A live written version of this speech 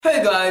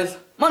Hey guys,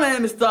 my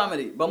name is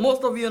Tomedy, but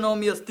most of you know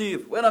me as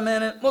Steve. Wait a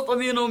minute, most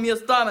of you know me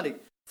as Tomedy.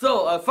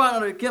 So I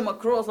finally came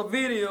across a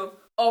video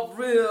of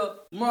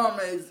real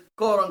mermaids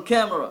caught on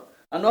camera.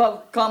 I know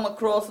I've come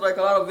across like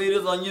a lot of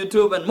videos on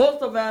YouTube, and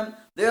most of them,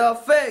 they are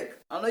fake.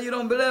 I know you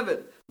don't believe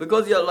it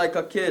because you're like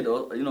a kid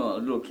or, you know, a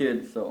little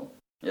kid. So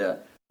yeah,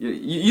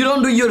 you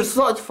don't do your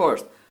research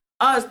first.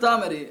 As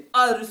Tomedy,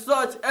 I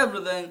research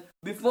everything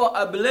before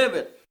I believe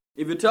it.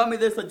 If you tell me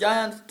there's a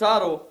giant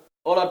turtle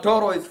or a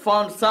turtle is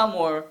found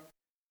somewhere,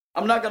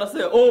 I'm not gonna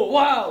say, oh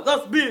wow,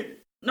 that's big.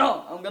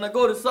 No, I'm gonna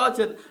go research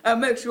it and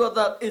make sure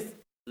that it's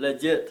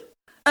legit.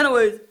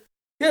 Anyways,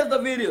 here's the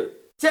video.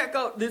 Check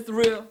out this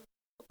real,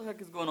 what the heck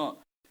is going on?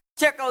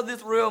 Check out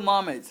this real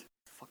mermaids.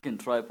 Fucking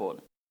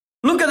tripod.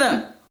 Look at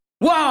them.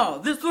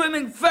 Wow, they're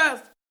swimming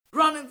fast,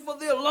 running for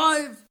their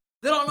lives.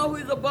 They don't know who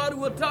is about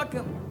to attack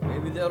them.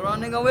 Maybe they're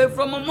running away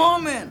from a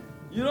merman.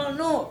 You don't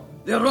know.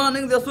 They're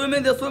running, they're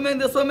swimming, they're swimming,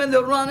 they're swimming,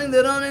 they're running,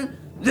 they're running,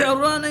 they're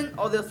running,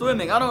 or they're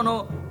swimming. I don't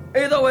know.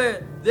 Either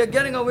way, they're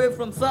getting away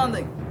from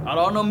something. I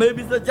don't know,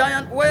 maybe it's a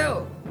giant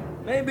whale.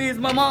 Maybe it's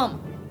my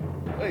mom.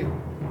 Wait.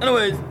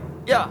 Anyways,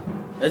 yeah.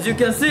 As you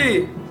can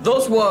see,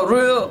 those were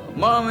real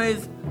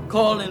mermaids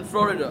caught in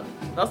Florida.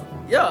 That's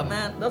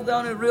the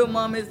only real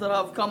mermaids that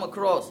I've come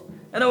across.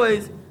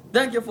 Anyways,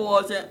 thank you for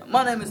watching.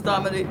 My name is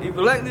Tomedy. If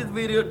you like this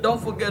video,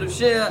 don't forget to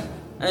share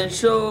and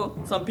show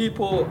some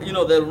people, you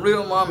know, the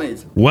real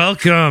mermaids.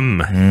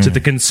 Welcome to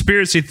the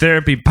Conspiracy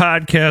Therapy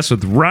Podcast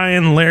with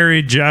Ryan,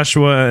 Larry,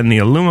 Joshua, and the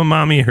Illuma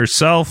Mommy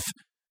herself,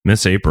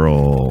 Miss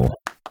April.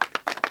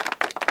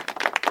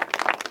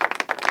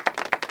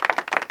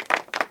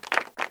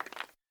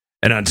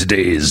 And on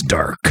today's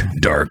dark,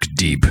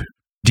 deep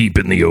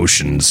in the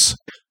oceans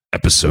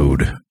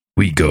episode,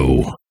 we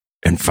go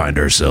and find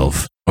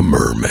ourselves a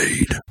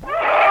mermaid.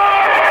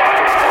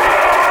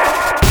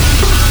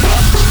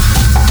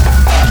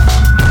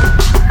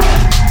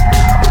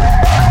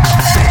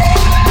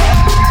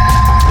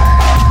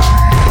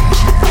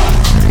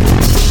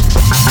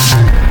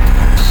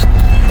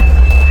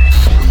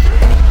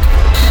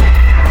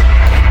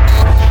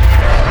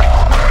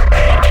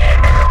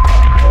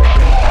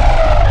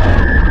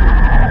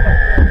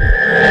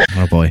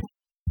 Oh boy.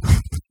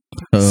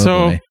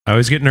 Boy. I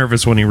always get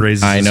nervous when he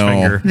raises his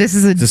finger. This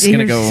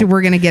is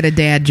we're gonna get a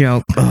dad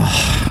joke.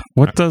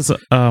 What does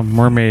a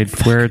mermaid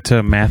wear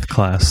to math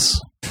class?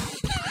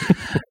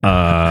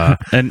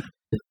 An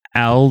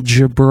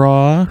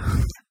algebra.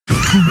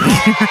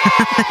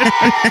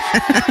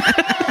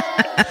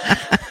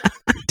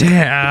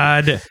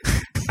 Dad,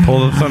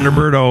 pull the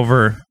Thunderbird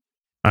over.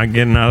 I'm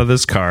getting out of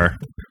this car.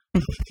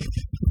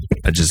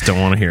 I just don't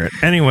want to hear it.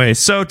 Anyway,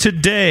 so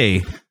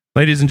today,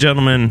 ladies and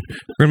gentlemen,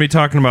 we're going to be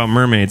talking about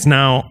mermaids.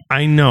 Now,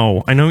 I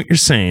know what you're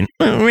saying.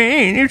 Oh,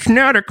 man, it's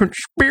not a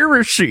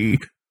conspiracy.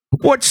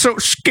 What's so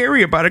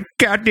scary about a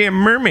goddamn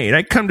mermaid?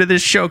 I come to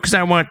this show because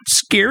I want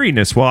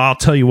scariness. Well, I'll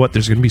tell you what,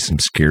 there's going to be some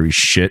scary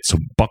shit, so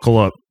buckle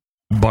up,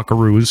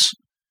 buckaroos.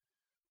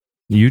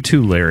 You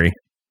too, Larry.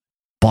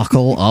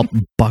 Buckle up,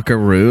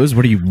 buckaroos?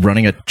 What are you,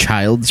 running a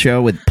child's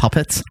show with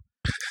puppets?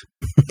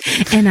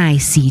 And I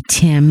see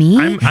Timmy.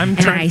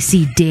 I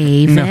see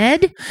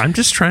David. No, I'm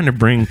just trying to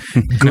bring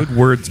good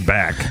words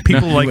back.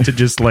 People like to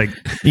just like...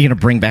 You're going to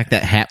bring back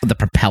that hat with the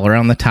propeller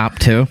on the top,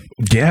 too?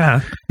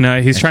 Yeah.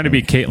 No, he's trying to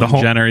be Caitlyn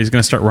Jenner. He's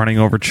going to start running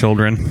over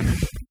children.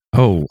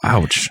 Oh,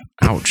 ouch.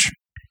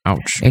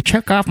 They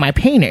took off my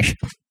penis.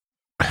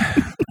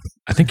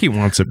 I think he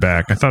wants it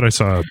back. I thought I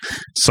saw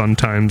Sun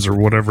Times or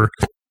whatever.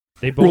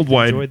 They both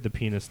Worldwide. enjoyed the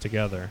penis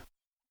together.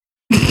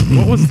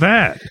 What was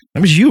that?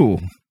 That was you.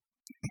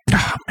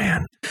 Oh,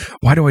 man.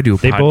 Why do I do a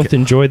They both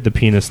enjoyed the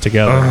penis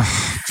together.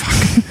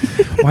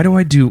 Fuck. Why do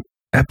I do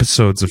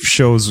episodes of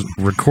shows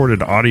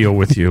recorded audio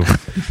with you?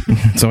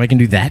 So I can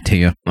do that to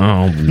you.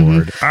 Oh,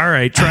 Lord. All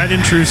right. Tried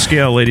and true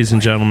scale, ladies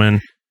and gentlemen.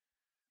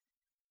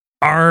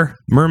 Are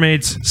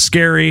mermaids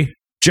scary?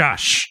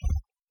 Josh?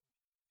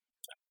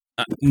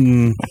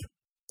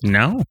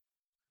 No.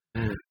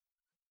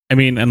 I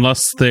mean,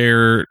 unless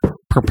they're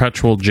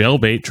perpetual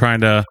jailbait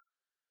trying to...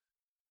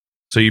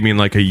 So you mean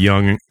like a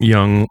young...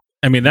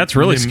 I mean, that's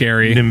really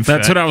scary.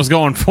 That's what I was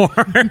going for.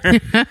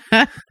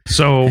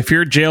 So if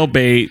you're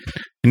jailbait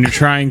and you're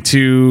trying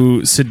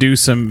to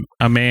seduce a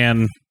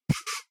man,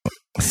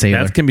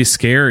 that can be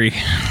scary.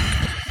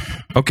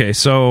 Okay,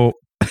 so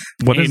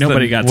what's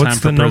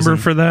the number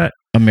for that?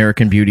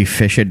 American Beauty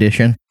Fish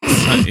Edition.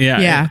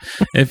 Yeah.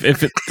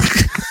 If it...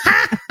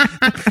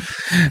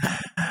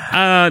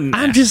 I'm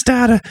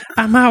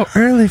out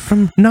early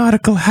from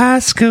nautical high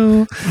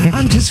school.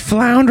 I'm just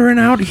floundering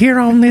out here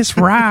on this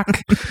rock.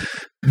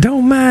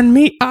 Don't mind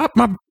me.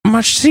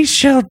 My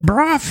seashell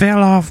bra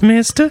fell off,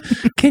 mister.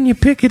 Can you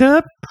pick it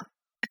up?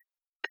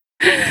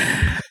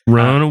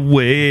 Run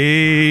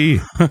away.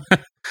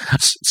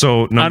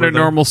 So under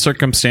normal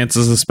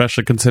circumstances,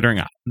 especially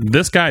considering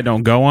this guy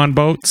don't go on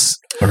boats.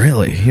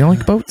 Really? You don't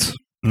like boats?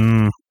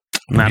 You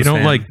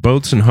don't like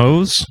boats and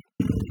hoes?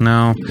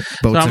 No.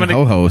 Boats and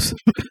ho-hos.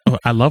 Oh,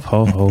 I love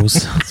ho-hos.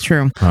 That's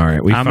true. All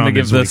right. I'm going to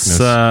give this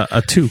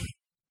a 2.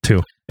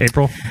 2.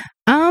 April?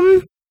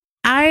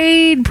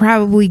 I'd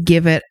probably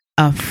give it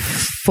a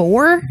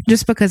 4,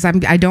 just because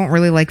I don't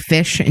really like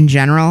fish in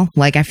general.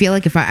 Like, I feel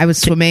like if I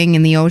was swimming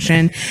in the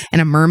ocean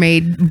and a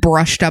mermaid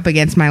brushed up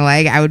against my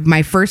leg,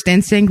 my first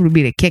instinct would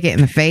be to kick it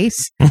in the face.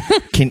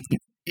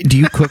 Do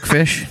you cook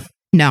fish?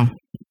 No.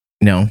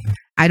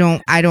 I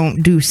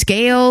don't do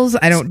scales.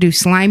 I don't do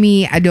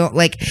slimy. I don't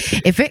like,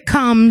 if it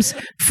comes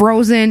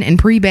frozen and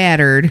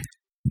pre-battered,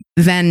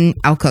 then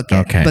I'll cook it.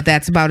 Okay. But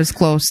that's about as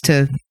close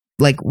to,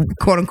 like,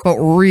 quote unquote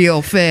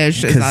real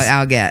fish as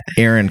I'll get.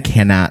 Erin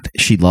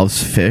she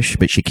loves fish,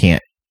 but she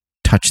can't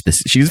touch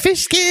this. She's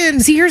fish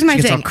skin. See, here's my she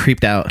gets thing. all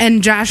creeped out.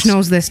 And Josh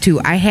knows this too.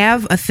 I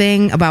have a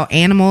thing about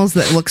animals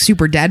that look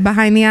super dead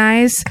behind the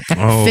eyes.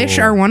 Oh. Fish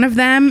are one of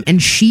them,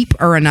 and sheep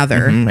are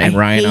another. Mm-hmm. And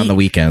Ryan on the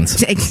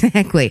weekends.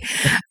 Exactly.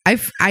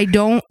 I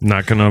don't.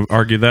 Not going to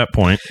argue that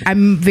point.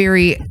 I'm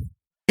very.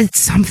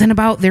 It's something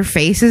about their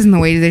faces and the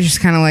way they're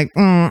just kind of like,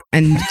 and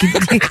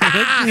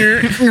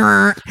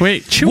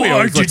wait, Chewie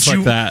always looks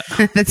like that.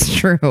 That's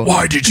true.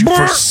 Why did you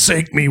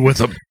forsake me with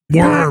a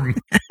worm?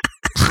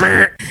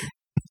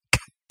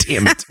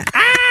 Damn it.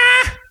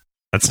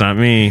 That's not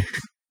me.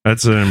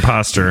 That's an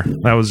imposter.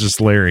 That was just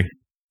Larry.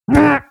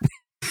 All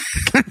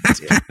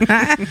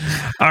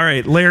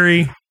right,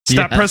 Larry,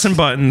 stop pressing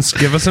buttons.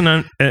 Give us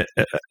a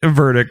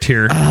verdict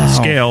here.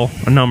 Scale,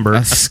 a number.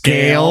 A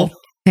scale?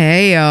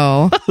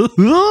 Hey-o.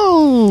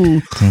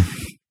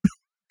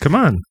 Come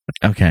on.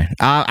 Okay.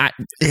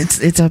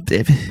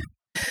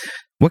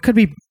 What could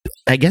be?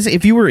 I guess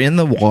if you were in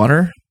the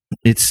water,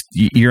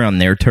 you're on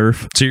their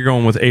turf. So you're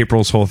going with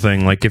April's whole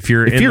thing. Like if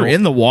you're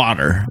in the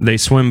water, they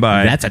swim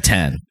by. That's a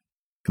 10.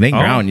 They can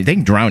drown you. They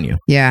can drown you.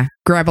 Yeah.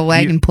 Grab a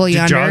leg and pull you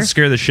did under. Jaws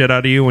scare the shit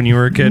out of you when you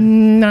were a kid?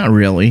 Not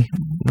really.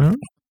 No?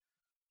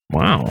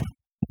 Wow.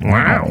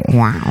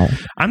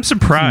 I'm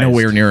surprised.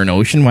 Nowhere near an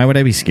ocean. Why would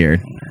I be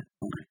scared?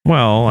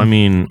 Well, I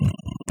mean,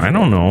 I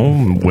don't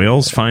know.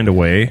 Whales find a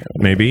way,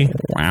 maybe.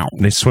 Wow.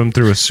 They swim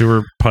through a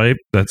sewer pipe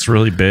that's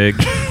really big.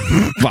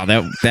 Wow,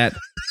 that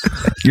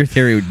your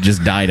theory would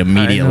just died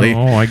immediately.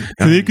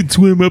 They can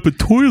swim up a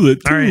toilet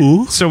too. All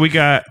right, so we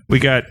got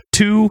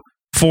 2,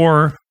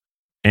 4,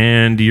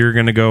 and you're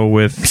gonna go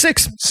with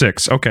 6.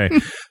 6. Okay.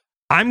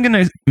 I'm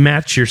gonna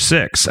match your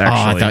 6.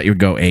 Actually, I thought you'd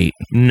go 8.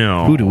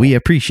 No. Who do we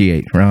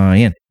appreciate,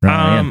 Ryan?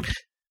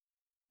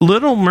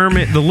 Little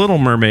Mermaid. The Little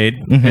Mermaid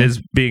is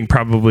being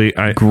probably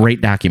great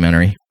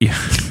documentary. Yeah.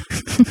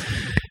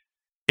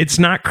 It's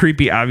not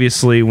creepy,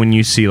 obviously, when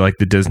you see like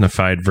the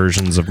Disney-fied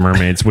versions of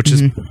mermaids, which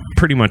is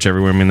pretty much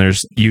everywhere. I mean,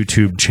 there's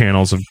YouTube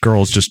channels of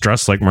girls just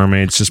dressed like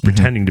mermaids, just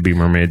pretending to be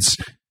mermaids.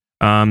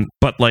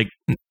 But like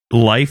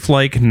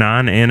lifelike,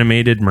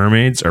 non-animated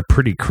mermaids are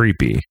pretty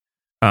creepy.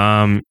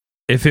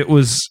 If it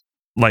was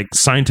like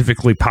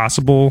scientifically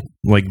possible,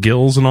 like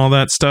gills and all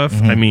that stuff,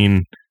 I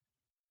mean,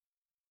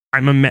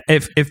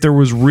 if there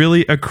was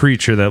really a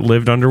creature that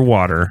lived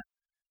underwater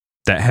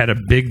that had a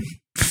big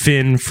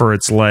fin for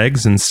its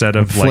legs instead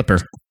of flipper.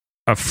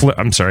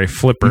 Flipper.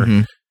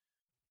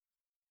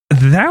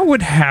 That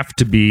would have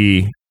to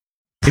be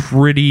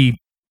pretty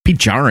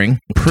jarring.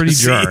 Pretty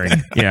jarring.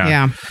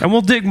 Yeah. And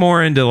we'll dig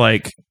more into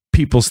like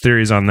people's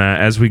theories on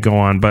that as we go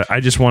on, but I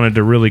just wanted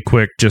to really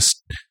quick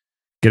just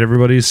get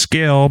everybody's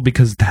scale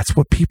because that's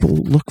what people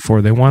look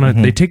for. They want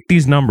to they take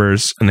these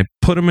numbers and they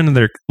put them into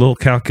their little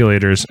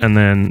calculators and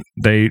then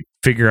they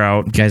figure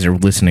out. You guys are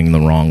listening the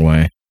wrong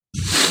way.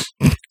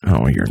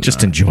 Oh, you're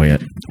just enjoy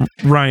it.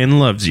 Ryan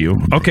loves you.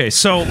 Okay,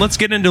 so let's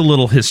get into a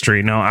little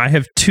history. Now, I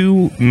have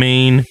 2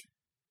 main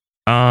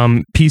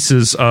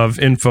pieces of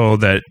info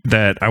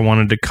that I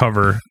wanted to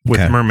cover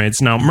with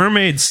mermaids. Now,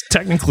 mermaids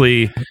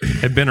technically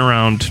have been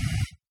around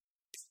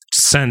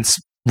since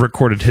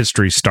recorded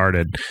history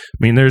started. I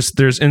mean,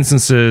 there's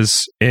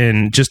instances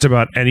in just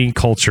about any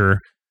culture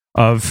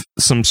of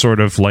some sort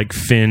of like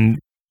fin.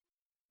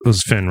 It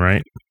was fin,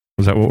 right?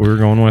 Was that what we were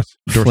going with?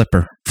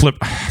 Flipper. Fuck.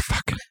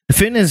 The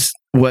fin is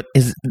what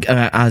is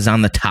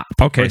on the top.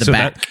 Okay, the so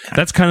back.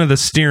 that's kind of the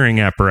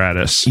steering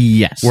apparatus.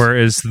 Yes.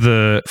 Whereas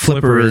the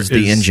flipper is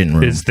the engine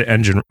room. Is the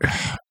engine.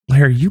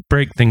 Larry, you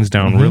break things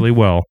down really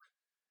well.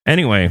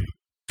 Anyway.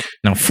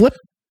 Now,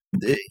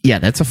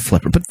 that's a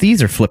flipper. But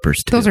these are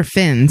flippers, too. Those are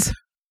fins.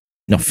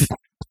 No,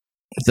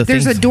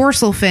 there's a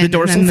dorsal fin. The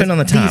dorsal fin on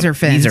the top. These are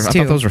fins, I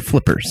thought those were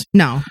flippers.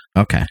 No.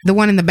 Okay. The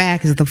one in the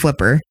back is the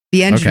flipper.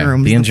 The engine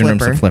room is the flipper. Room's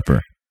the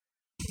flipper.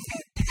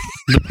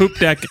 The poop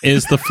deck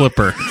is the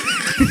flipper.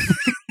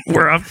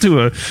 We're up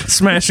to a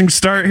smashing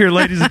start here,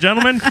 ladies and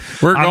gentlemen.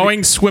 We're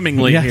going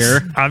swimmingly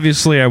here.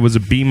 Obviously, I was a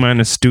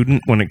B-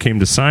 student when it came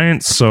to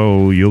science,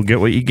 so you'll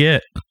get what you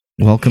get.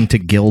 Welcome to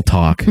Gill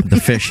Talk, the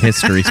Fish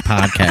Histories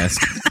podcast.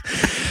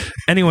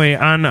 Anyway,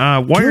 on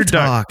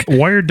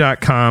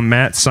Wired.com,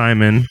 Matt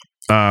Simon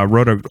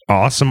wrote an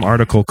awesome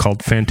article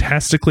called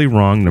Fantastically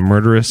Wrong, the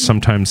Murderous,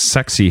 Sometimes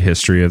Sexy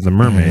History of the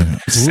Mermaid.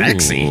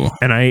 Sexy.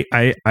 And I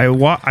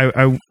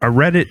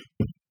read it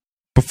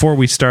before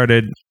we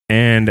started,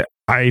 and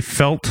I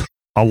felt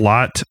a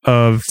lot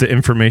of the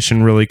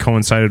information really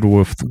coincided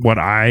with what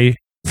I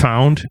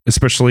found,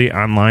 especially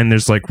online.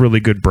 There's like really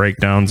good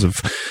breakdowns of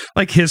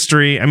like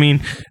history. I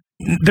mean,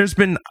 there's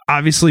been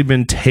obviously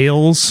been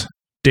tales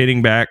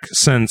dating back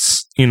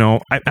since,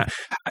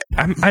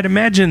 I'd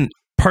imagine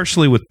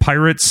partially with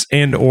pirates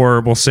and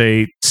or we'll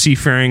say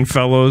seafaring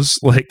fellows,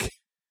 like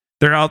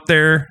they're out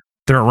there,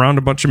 they're around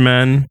a bunch of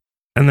men,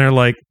 and they're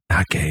like,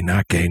 not gay,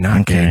 not gay,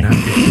 not gay, not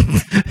gay.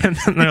 And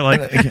then they're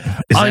like,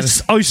 I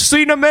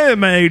seen a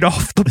mermaid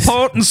off the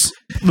port and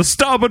the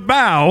starboard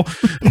bow.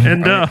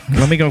 And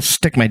let me go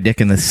stick my dick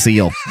in the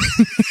seal.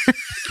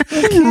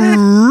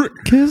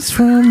 Kiss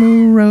from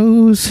a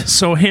rose.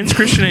 So Hans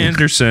Christian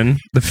Andersen,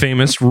 the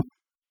famous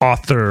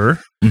author,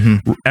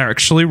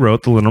 actually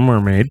wrote The Little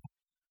Mermaid,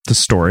 the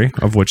story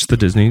of which the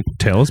Disney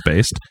tale is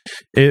based.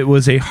 It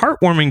was a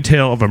heartwarming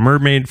tale of a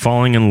mermaid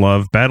falling in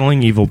love,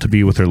 battling evil to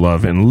be with her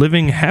love, and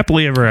living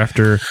happily ever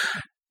after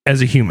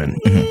as a human.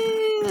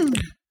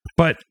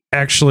 But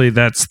actually,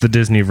 that's the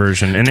Disney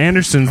version. And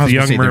Andersen's The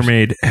Young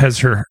Mermaid has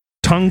her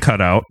tongue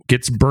cut out,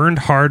 gets burned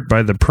hard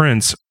by the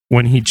prince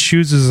when he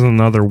chooses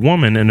another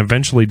woman, and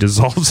eventually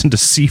dissolves into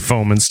sea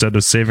foam instead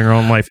of saving her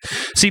own life.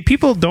 See,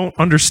 people don't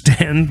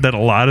understand that a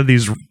lot of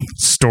these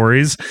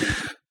stories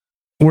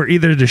were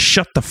either to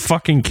shut the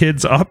fucking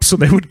kids up so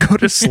they would go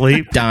to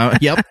sleep.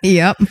 Yep.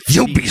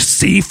 You'll be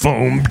sea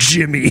foam,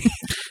 Jimmy.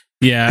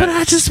 Yeah. But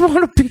I just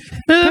want to be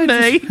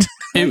mermaid.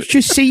 It's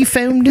your sea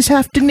foam this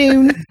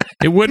afternoon.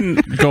 It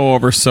wouldn't go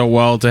over so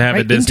well to have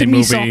a Disney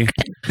movie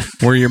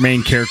where your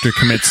main character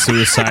commits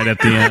suicide at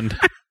the end.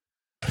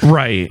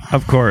 Right,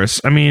 of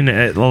course. I mean,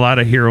 a lot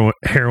of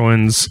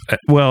heroines.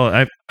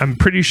 Well, I'm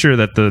pretty sure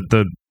that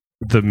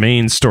the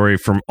main story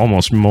from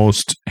almost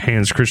most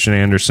Hans Christian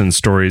Andersen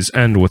stories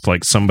end with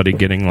like somebody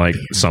getting like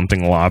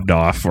something lobbed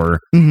off or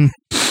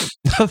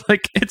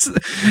like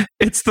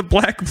it's the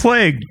Black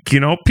Plague.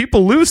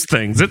 People lose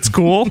things. It's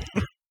cool.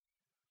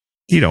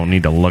 You don't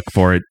need to look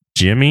for it,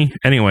 Jimmy.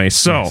 Anyway,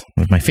 so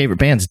my favorite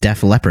band's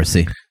Def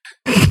Leprosy.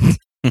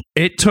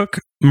 It took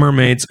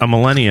mermaids a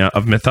millennia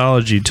of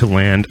mythology to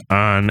land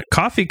on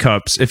coffee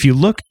cups. If you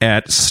look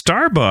at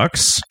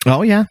Starbucks,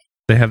 oh yeah,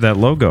 they have that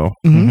logo.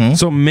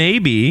 So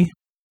maybe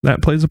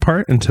that plays a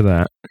part into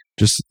that.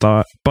 Just a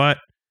thought. But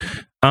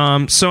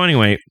so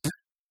anyway,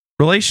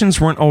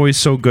 relations weren't always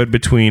so good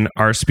between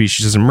our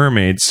species and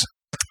mermaids.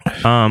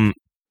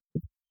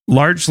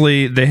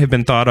 Largely, they have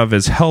been thought of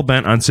as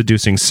hell-bent on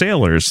seducing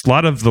sailors. A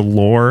lot of the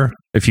lore,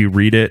 if you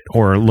read it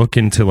or look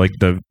into like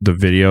the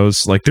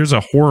videos, like there's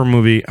a horror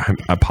movie. I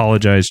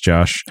apologize,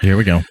 Josh. Here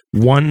we go.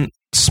 One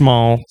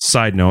small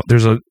side note.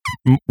 There's a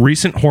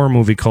recent horror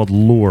movie called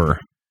Lure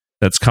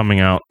that's coming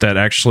out that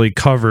actually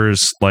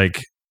covers like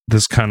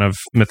this kind of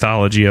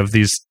mythology of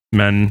these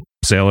men,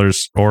 sailors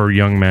or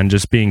young men,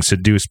 just being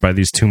seduced by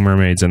these two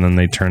mermaids, and then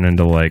they turn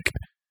into like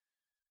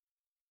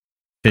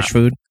fish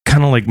food,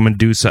 kind of like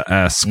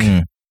Medusa-esque,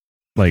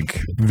 like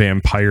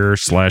vampire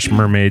 /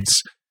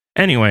 mermaids.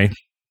 Anyway,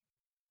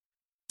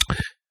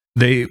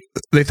 they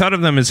thought of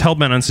them as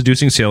hell-bent on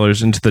seducing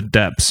sailors into the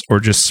depths or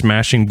just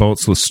smashing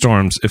boats with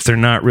storms. If they're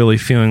not really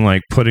feeling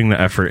like putting the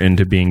effort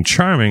into being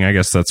charming, I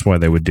guess that's why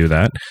they would do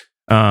that.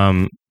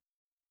 Can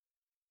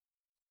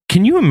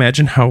you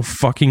imagine how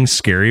fucking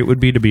scary it would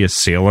be to be a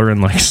sailor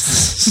in like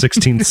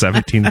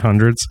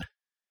 1700s?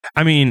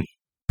 I mean,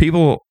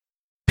 people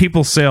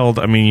sailed.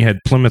 I mean, you had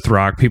Plymouth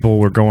Rock. People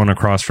were going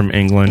across from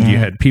England. You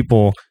had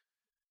people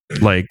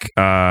like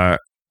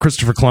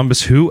Christopher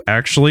Columbus, who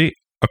actually,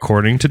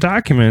 according to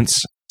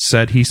documents,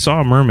 said he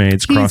saw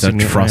mermaids crossing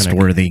the Atlantic.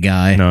 Trustworthy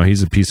guy. No,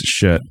 he's a piece of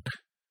shit.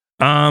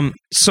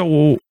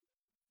 So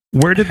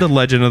where did the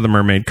legend of the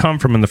mermaid come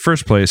from in the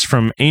first place?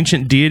 From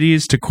ancient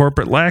deities to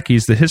corporate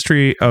lackeys, the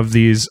history of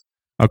these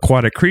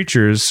aquatic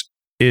creatures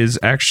is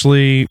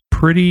actually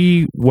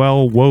pretty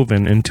well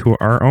woven into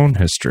our own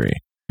history.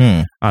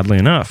 Oddly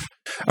enough.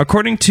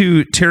 According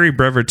to Terry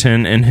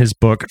Breverton in his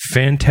book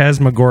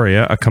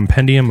Phantasmagoria, a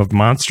compendium of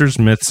monsters,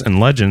 myths, and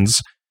legends,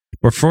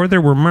 before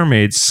there were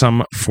mermaids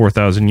some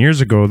 4,000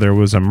 years ago, there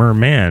was a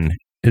merman.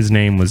 His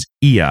name was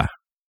Ea.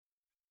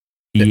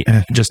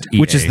 Just E-A.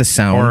 Which is the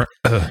sound,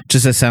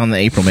 just the sound that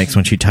April makes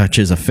when she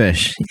touches a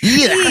fish.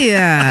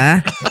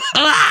 Yeah.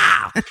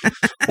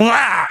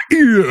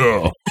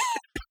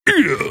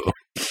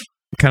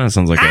 Kind of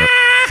sounds like a...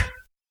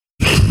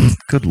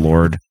 Good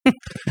Lord.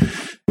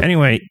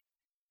 Anyway,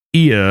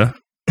 Ea, the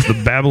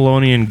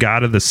Babylonian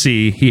god of the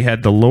sea, he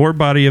had the lower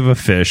body of a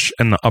fish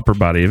and the upper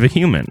body of a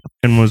human,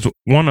 and was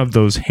one of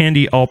those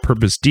handy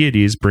all-purpose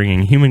deities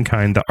bringing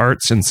humankind the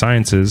arts and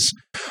sciences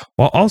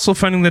while also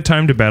finding the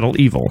time to battle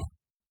evil.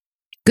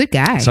 Good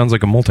guy. Sounds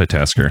like a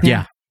multitasker.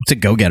 Yeah. It's a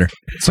go-getter.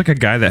 It's like a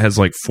guy that has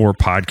like 4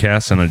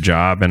 podcasts and a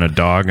job and a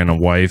dog and a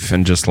wife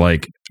and just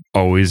like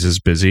always is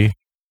busy.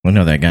 I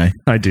know that guy.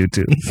 I do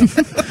too.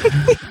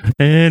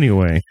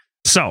 Anyway,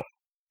 so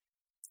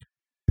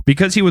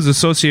because he was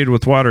associated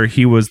with water,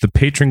 he was the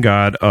patron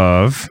god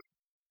of...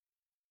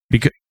 He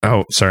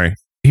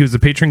was the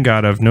patron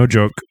god of, no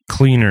joke,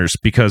 cleaners,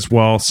 because,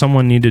 well,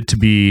 someone needed to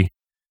be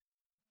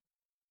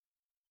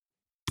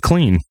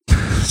clean.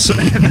 So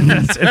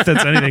if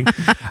that's anything,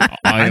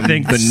 I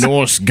think the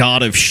Norse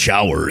god of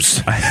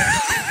showers.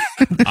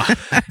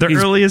 The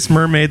earliest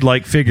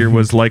mermaid-like figure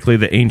was likely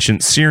the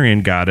ancient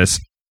Syrian goddess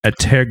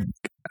Atar.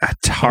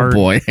 Oh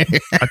boy.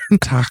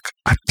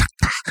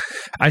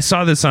 I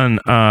saw this on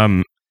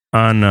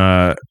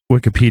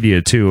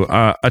Wikipedia too.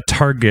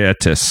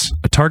 Atargatis.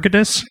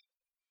 Atargatis?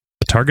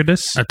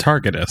 Atargatis?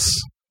 Atargatis.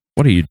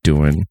 What are you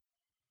doing?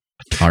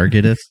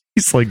 Targetus.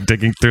 He's like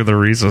digging through the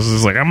resources.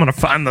 He's like, I'm gonna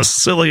find the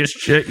silliest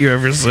shit you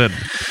ever said.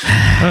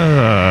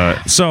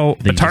 So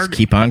They just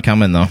keep on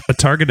coming though.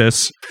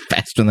 Atargatis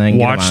Faster than I can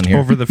get 'em on watched here.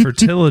 over the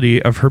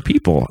fertility of her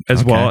people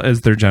as Okay. well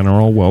as their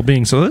general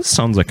well-being. So this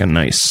sounds like a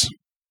nice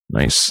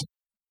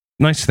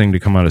thing to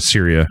come out of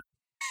Syria.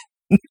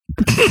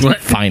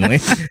 Finally.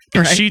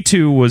 Right. She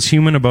too was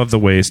human above the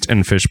waist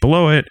and fish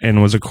below it,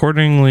 and was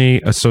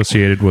accordingly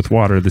associated with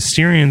water. The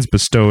Syrians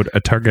bestowed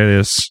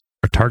Atargatis.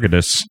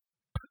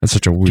 That's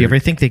such a weird. Do you ever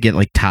think they get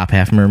like top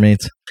half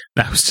mermaids?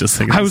 I was just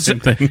thinking the same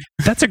thing.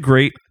 That's a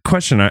great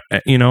question.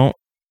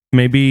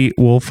 Maybe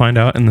we'll find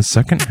out in the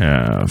second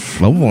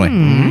half. Oh boy.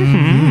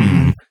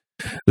 Mhm.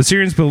 The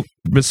Syrians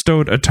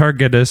bestowed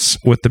Atargatis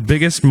with the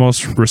biggest,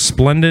 most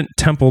resplendent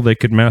temple they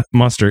could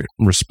muster.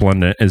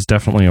 Resplendent is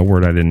definitely a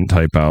word I didn't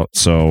type out,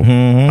 so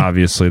Mhm.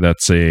 obviously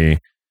that's a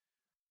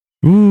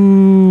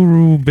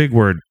big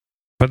word.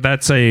 But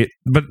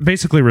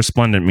basically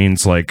resplendent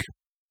means like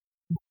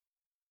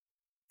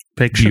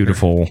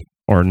beautiful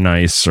or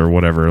nice or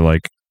whatever.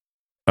 Like,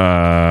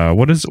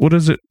 what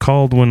is it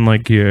called when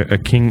like a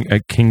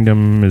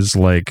kingdom is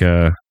like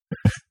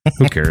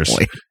who cares?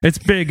 Boy. It's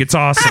big. It's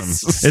awesome.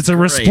 It's a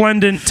great.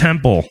 resplendent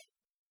temple.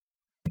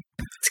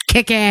 It's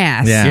kick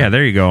ass. Yeah. Yeah,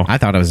 there you go. I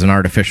thought it was an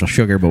artificial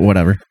sugar, but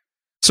whatever.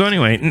 So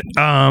anyway,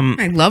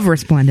 I love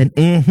Resplendent.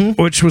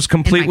 Mm-hmm. which was In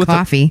complete my with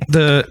coffee.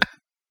 the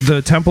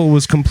temple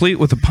was complete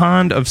with a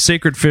pond of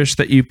sacred fish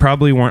that you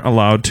probably weren't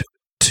allowed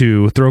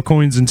to throw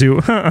coins into.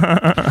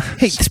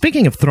 Hey,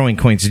 speaking of throwing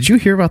coins, did you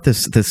hear about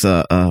this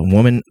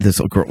woman, this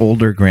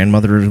older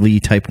grandmotherly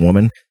type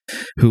woman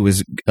who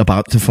was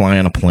about to fly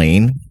on a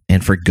plane,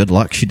 and for good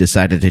luck, she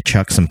decided to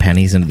chuck some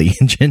pennies into the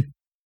engine?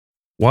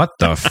 What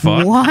the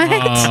fuck?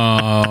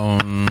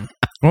 What?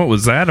 What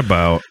was that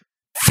about?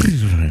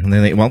 And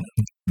then they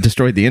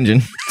destroyed the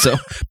engine. So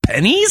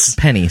Pennies?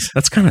 pennies,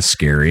 That's kind of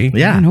scary.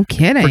 yeah, No for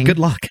kidding. good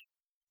luck.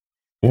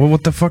 Well,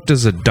 what the fuck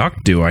does a duck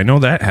do? I know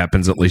that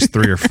happens at least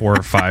 3 or 4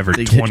 or 5 or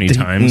 20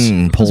 times.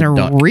 Those are Pulled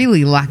duck.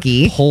 really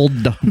lucky.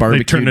 Pulled barbecue.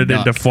 They turn it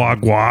duck. into foie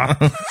gras.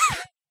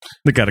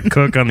 They got a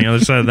cook on the other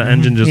side of the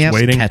engine just Yep.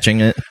 waiting.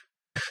 catching it.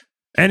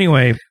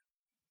 Anyway,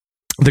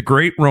 the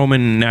great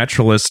Roman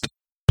naturalist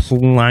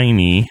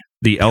Pliny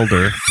the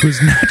Elder, whose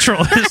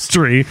natural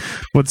history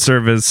would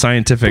serve as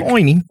scientific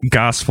Boing.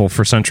 gospel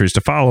for centuries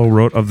to follow,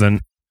 wrote of the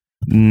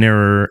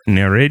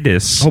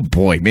Nereidis. Oh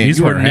boy, man, These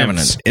you were are having an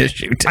nymphs.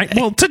 issue.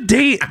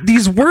 Today,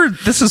 these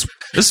words, this is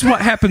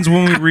what happens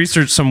when we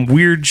research some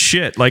weird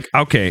shit. Like,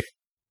 okay,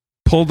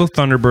 pull the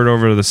Thunderbird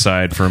over to the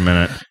side for a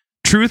minute.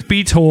 Truth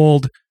be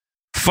told,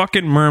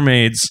 fucking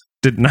mermaids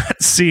did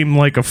not seem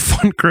like a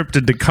fun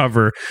cryptid to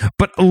cover,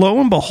 but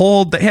lo and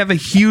behold, they have a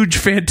huge,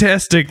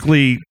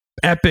 fantastically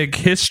epic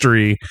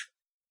history.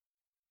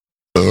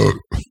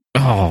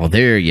 Oh,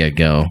 there you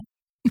go.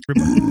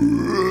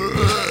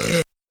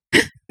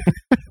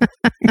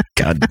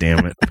 God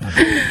damn it.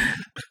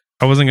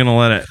 I wasn't going to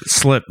let it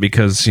slip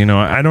because,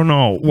 I don't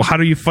know. How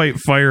do you fight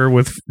fire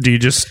with, do you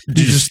just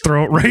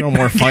throw it right? No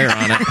more fire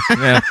on it.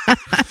 Yeah.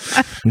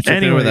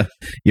 Anyway.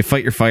 You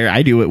fight your fire.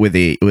 I do it with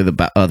the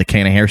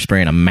can of hairspray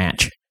and a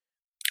match.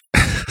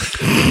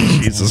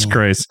 Jesus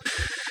Christ.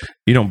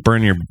 You don't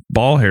burn your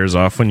ball hairs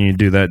off when you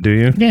do that, do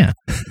you? Yeah.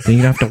 Then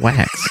you don't have to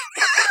wax.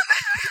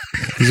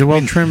 He's a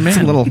well-trimmed man.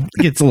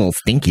 It's a little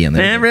stinky in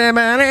there.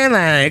 Everybody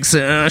likes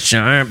a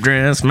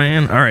sharp-dressed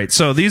man. All right,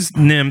 so these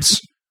nymphs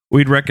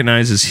we'd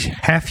recognize as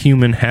half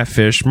human, half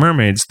fish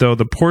mermaids, though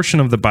the portion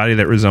of the body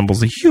that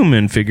resembles a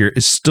human figure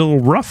is still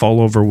rough all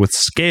over with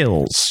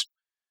scales.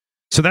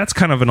 So that's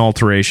kind of an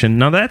alteration.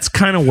 Now, that's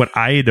kind of what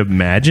I'd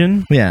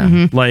imagine. Yeah.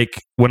 Mhm. Like,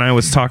 when I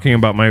was talking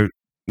about my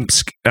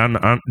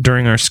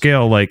during our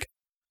scale, like,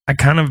 I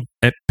kind of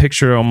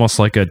picture almost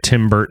like a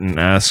Tim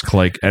Burton-esque,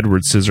 like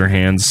Edward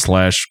Scissorhands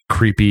 /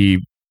 creepy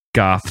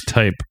goth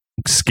type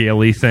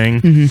scaly thing.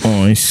 Mhm.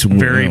 Oh, I swear.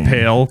 Very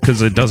pale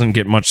because it doesn't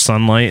get much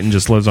sunlight and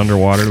just lives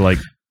underwater. Like,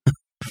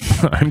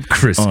 I'm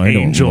Chris I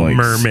don't Angel like-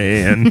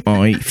 Merman.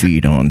 I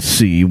feed on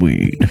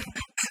seaweed.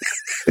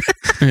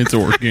 It's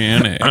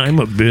organic. I'm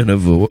a bit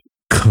of a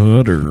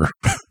cutter.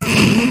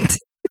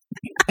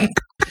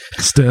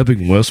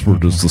 Stabbing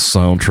westward is the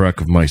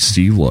soundtrack of my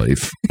sea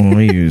life.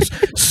 I use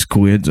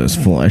squids as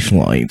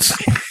flashlights.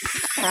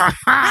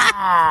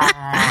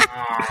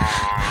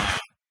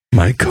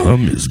 My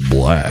cum is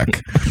black.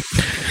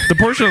 The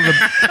portion of the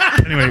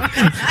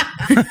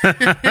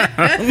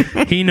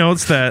anyway, he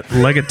notes that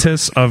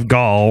Legatus of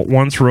Gaul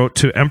once wrote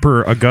to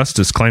Emperor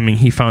Augustus claiming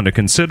he found a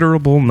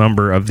considerable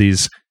number of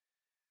these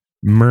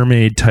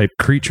mermaid-type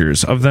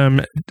creatures. Of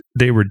them,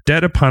 they were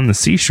dead upon the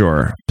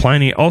seashore.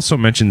 Pliny also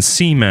mentions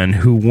seamen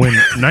who, when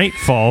night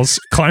falls,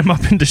 climb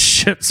up into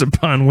ships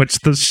upon which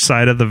the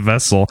side of the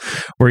vessel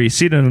where he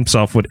seated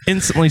himself would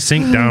instantly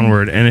sink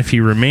downward, and if he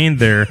remained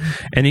there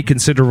any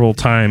considerable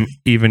time,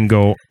 even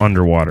go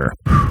underwater.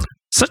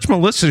 Such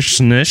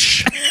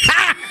maliciousness...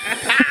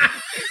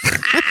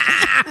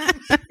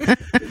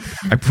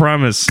 I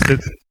promise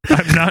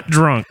I'm not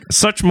drunk.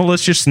 Such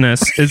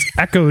maliciousness is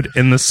echoed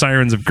in the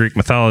sirens of Greek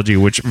mythology,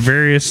 which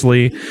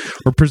variously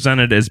were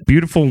presented as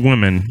beautiful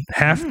women,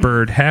 half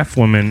bird, half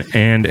women,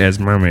 and as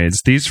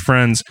mermaids. These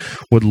friends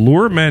would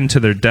lure men to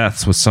their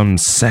deaths with some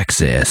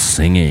sexy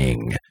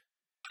singing.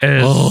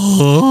 That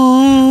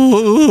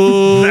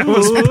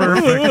was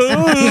perfect.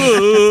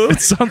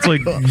 It sounds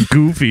like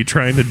Goofy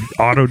trying to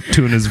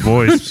auto-tune his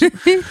voice. Bring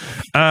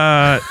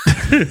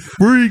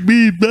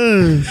me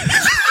back.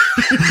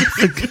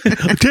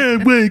 I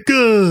can't wake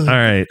up. All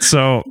right,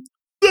 so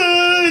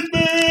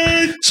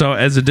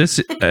as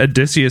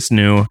Odysseus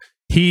knew,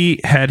 he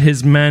had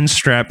his men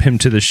strap him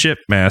to the ship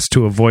mast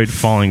to avoid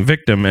falling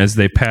victim as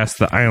they passed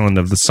the island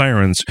of the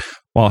Sirens,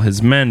 while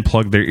his men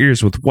plugged their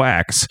ears with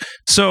wax.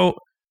 So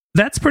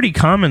that's pretty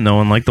common, though,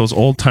 in like those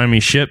old-timey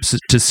ships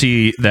to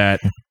see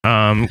that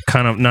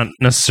kind of not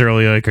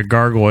necessarily like a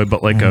gargoyle,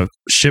 but like a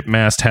ship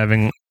mast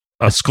having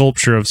a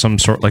sculpture of some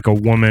sort, like a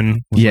woman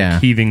with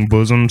like heaving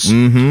bosoms.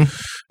 Mm-hmm.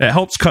 It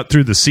helps cut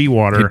through the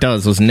seawater. It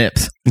does, those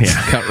nips. Yeah.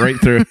 Cut right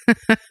through.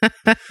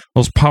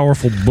 Those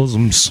powerful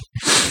bosoms.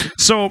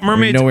 So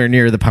mermaids... We're nowhere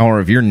near the power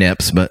of your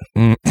nips, but...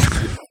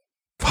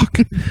 Fuck.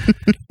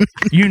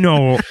 You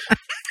know,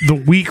 the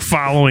week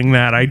following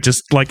that, I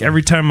just, like,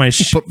 every time my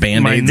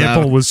nipple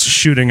out. Was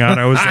shooting out,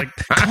 I was like,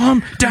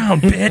 calm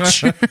down,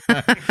 bitch.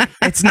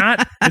 It's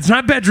not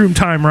bedroom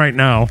time right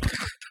now.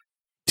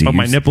 But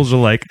my nipples are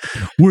like,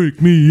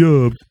 wake me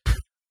up.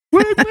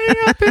 Wake me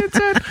up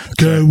inside.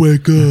 Can't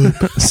wake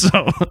up.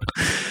 So,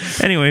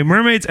 anyway,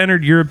 mermaids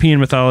entered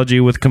European mythology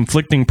with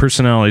conflicting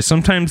personalities.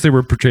 Sometimes they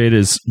were portrayed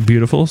as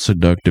beautiful,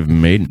 seductive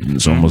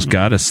maidens, almost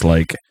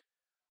goddess-like.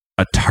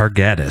 A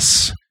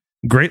Targatus,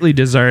 greatly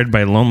desired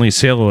by lonely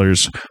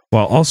sailors,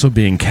 while also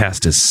being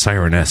cast as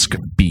sirenesque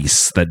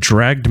beasts that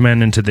dragged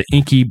men into the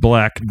inky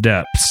black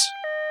depths.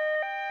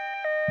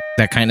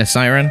 That kind of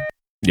siren?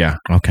 Yeah.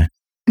 Okay.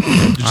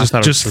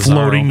 Just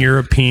floating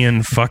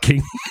European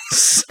fucking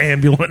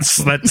ambulance.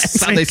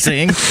 That's how they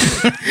sing.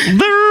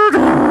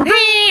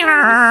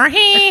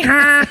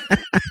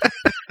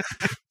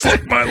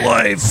 Fuck my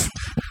life.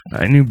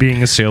 I knew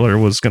being a sailor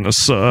was gonna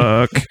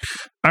suck.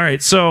 All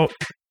right, so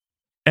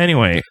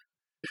anyway,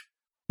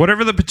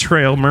 whatever the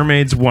portrayal,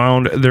 mermaids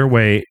wound their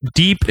way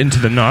deep into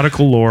the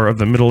nautical lore of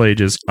the Middle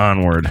Ages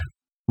onward.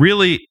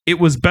 Really, it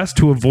was best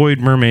to avoid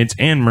mermaids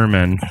and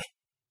mermen.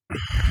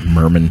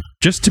 Merman.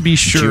 Just to be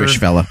sure, Jewish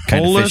fella,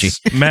 kind of fishy.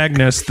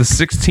 Magnus, the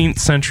 16th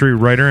century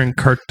writer and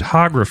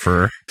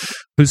cartographer,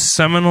 whose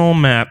seminal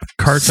map,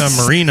 Carta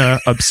Marina,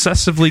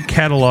 obsessively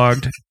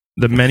cataloged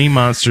the many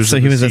monsters So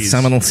of he the was seas. a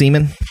seminal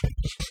seaman?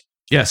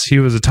 Yes, he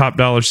was a top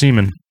dollar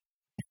seaman.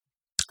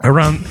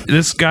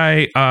 This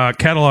guy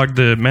cataloged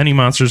the many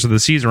monsters of the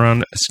seas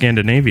around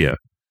Scandinavia.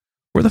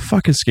 Where the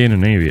fuck is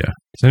Scandinavia?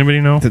 Does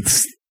anybody know?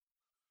 It's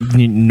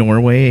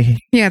Norway.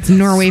 Yeah, it's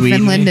Norway,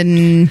 Sweden. Finland,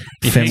 and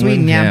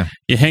Sweden. Yeah.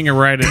 You hang a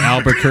ride at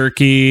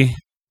Albuquerque.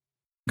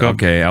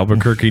 Okay,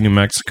 Albuquerque, New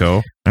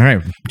Mexico. All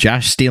right,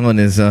 Josh stealing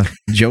his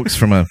jokes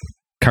from a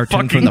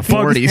cartoon from the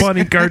 40s.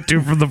 Funny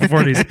cartoon from the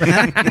 40s.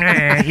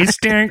 You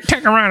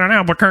take a ride on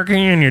Albuquerque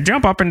and you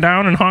jump up and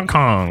down in Hong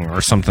Kong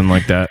or something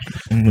like that.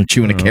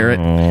 Chewing a carrot.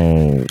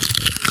 Oh,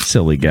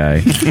 silly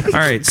guy. All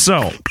right,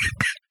 so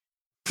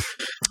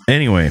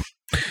anyway,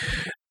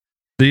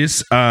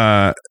 these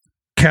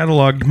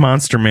cataloged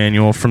monster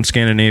manual from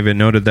Scandinavia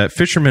noted that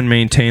fishermen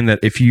maintain that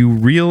if you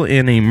reel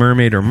in a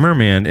mermaid or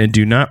merman and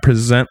do not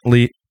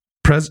presently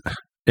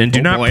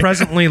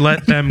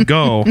let them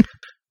go,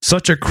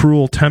 such a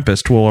cruel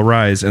tempest will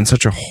arise, and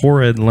such a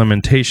horrid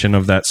lamentation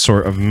of that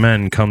sort of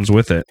men comes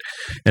with it,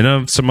 and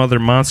of some other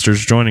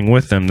monsters joining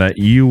with them, that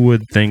you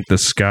would think the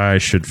sky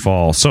should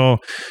fall. So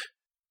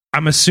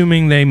I'm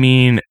assuming they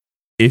mean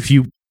if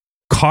you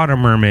caught a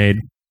mermaid,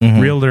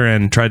 reeled her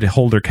in, tried to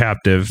hold her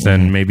captive,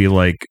 then maybe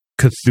like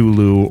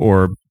Cthulhu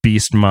or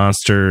beast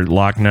monster,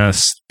 Loch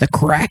Ness, the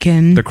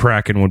Kraken. The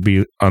Kraken would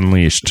be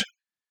unleashed.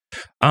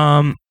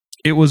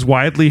 It was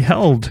widely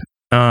held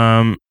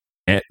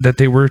that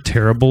they were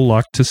terrible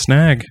luck to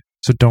snag.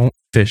 So don't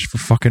fish for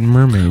fucking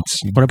mermaids.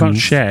 What about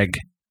shag?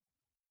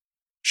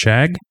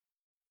 Shag?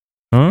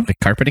 Huh? Like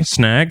carpeting?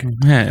 Snag?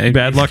 Yeah,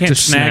 bad luck to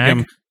snag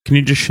them. Can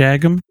you just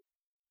shag them?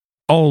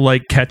 Oh,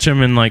 like catch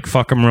them and like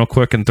fuck them real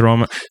quick and throw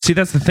them. See,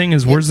 that's the thing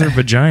is, where's their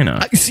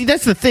vagina? See,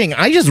 that's the thing.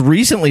 I just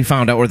recently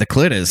found out where the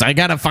clit is. I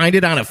gotta find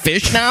it on a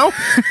fish now.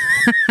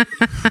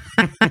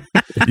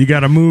 You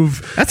gotta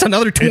move. That's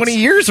another 20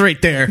 years right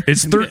there.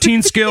 It's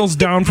 13 scales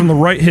down from the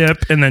right hip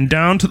and then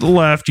down to the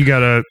left. You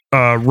gotta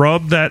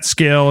rub that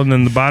scale, and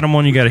then the bottom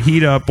one you gotta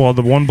heat up, while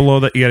the one below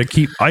that you gotta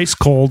keep ice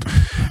cold,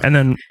 and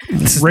then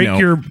rake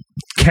your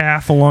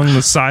calf along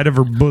the side of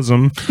her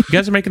bosom. You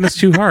guys are making this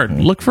too hard.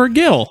 Look for a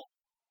gill.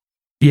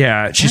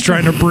 Yeah, she's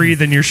trying to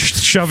breathe and you're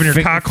shoving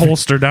your cock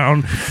holster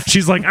down.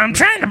 She's like, I'm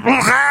trying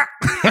to...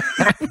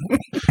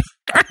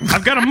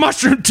 I've got a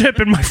mushroom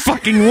tip in my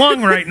fucking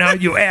lung right now,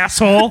 you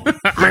asshole.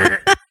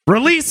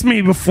 Release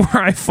me before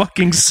I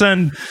fucking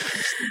send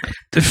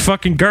the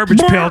fucking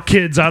garbage pail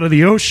kids out of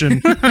the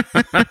ocean.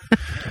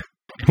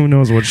 Who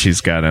knows what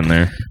she's got in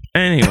there.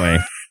 Anyway.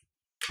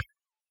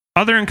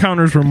 Other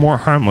encounters were more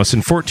harmless. In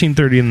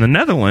 1430 in the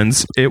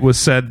Netherlands, it was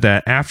said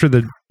that after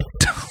the...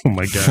 Oh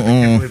my God. I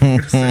can't believe I'm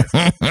gonna say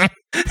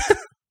this.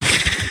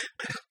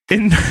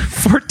 In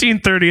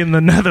 1430 in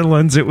the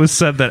Netherlands, it was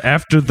said that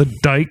after the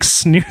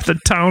dikes near the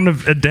town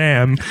of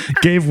Edam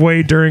gave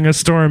way during a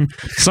storm,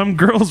 some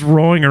girls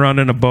rowing around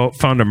in a boat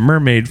found a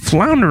mermaid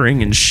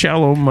floundering in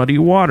shallow, muddy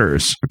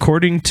waters.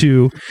 According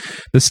to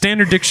the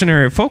Standard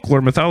Dictionary of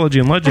Folklore, Mythology,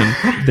 and Legend,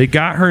 they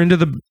got her into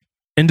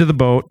the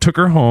boat, took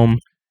her home,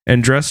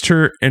 and dressed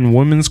her in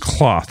women's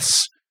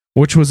cloths,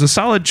 which was a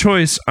solid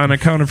choice on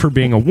account of her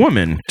being a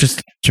woman.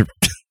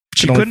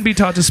 She couldn't be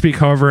taught to speak,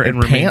 however,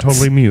 and remained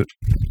totally mute.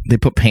 They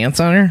put pants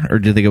on her, or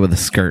did they go with a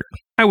skirt?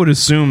 I would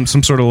assume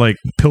some sort of like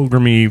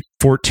pilgrimy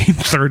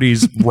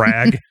 1430s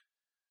rag.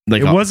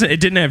 It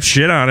didn't have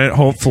shit on it,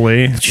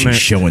 hopefully. She's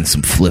showing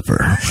some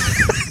flipper. I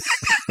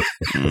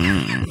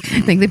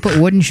think they put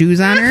wooden shoes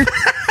on her.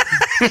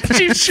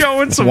 She's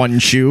showing some one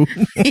shoe.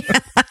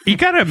 You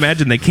gotta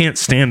imagine they can't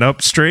stand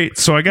up straight,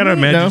 so I gotta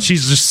imagine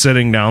she's just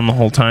sitting down the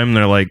whole time. And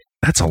they're like,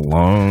 "That's a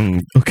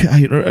long." Okay,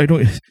 I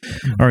don't.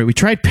 All right, we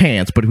tried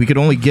pants, but we could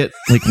only get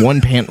like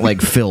one pant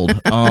leg filled.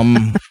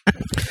 You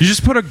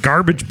just put a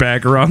garbage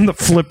bag around the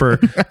flipper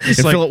and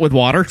fill it with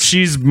water.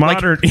 She's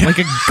modern, like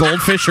a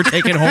goldfish you're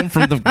taking home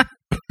from the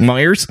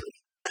Myers.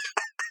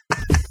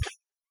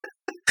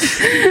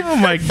 Oh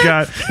my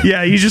God!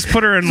 Yeah, you just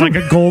put her in like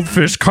a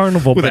goldfish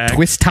carnival with bag a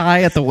twist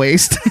tie at the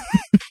waist.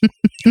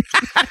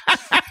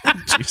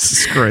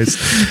 Jesus Christ!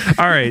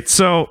 All right,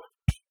 so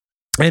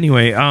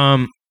anyway,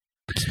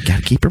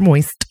 gotta keep her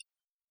moist.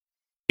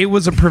 It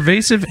was a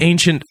pervasive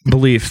ancient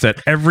belief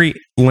that every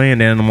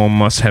land animal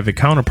must have a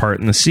counterpart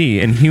in the sea,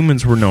 and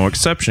humans were no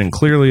exception.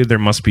 Clearly, there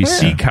must be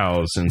sea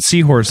cows and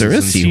seahorses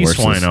and sea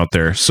swine out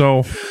there.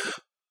 So.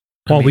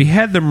 While we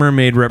had the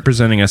mermaid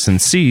representing us in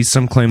sea,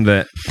 some claim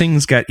that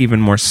things got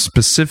even more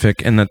specific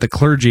and that the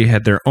clergy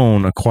had their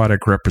own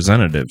aquatic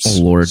representatives. Oh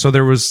Lord! So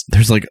there's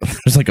like a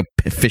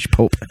fish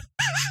pope.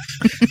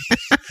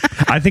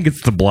 I think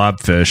it's the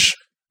blobfish.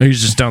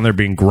 He's just down there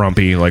being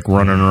grumpy, like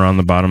running around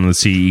the bottom of the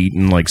sea,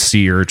 eating like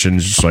sea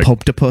urchins, just like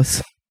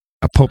Poptopus.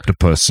 A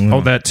poptopus.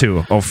 Oh, that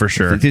too. Oh, for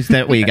sure.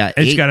 That way you got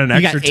it's got an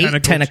extra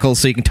tentacles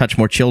so you can touch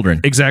more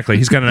children. Exactly.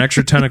 He's got an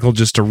extra tentacle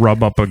just to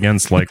rub up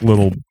against like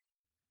little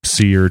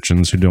sea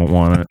urchins who don't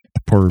want it.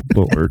 Poor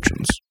little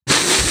urchins.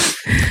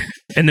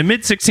 In the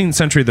mid-16th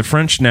century, the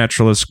French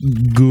naturalist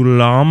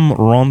Guillaume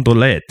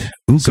Rondelet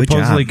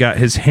supposedly got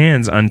his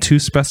hands on two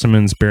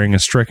specimens bearing a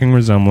striking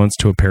resemblance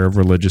to a pair of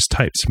religious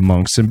types,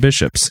 monks and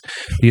bishops.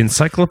 The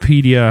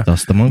Encyclopedia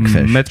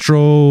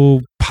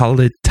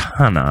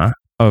Metropolitana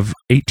of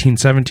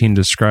 1817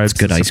 describes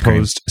the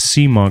supposed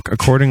sea monk.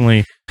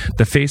 Accordingly,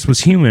 the face was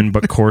human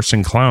but coarse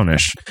and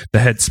clownish, the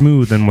head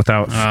smooth and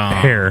without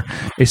hair.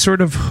 A sort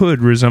of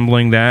hood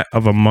resembling that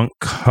of a monk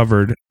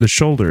covered the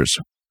shoulders,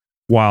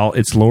 while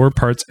its lower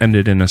parts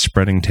ended in a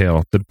spreading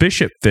tail. The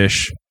bishop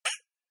fish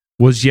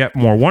was yet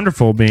more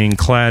wonderful, being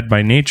clad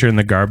by nature in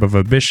the garb of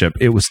a bishop.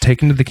 It was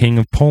taken to the king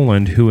of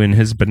Poland, who in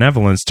his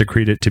benevolence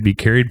decreed it to be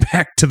carried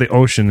back to the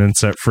ocean and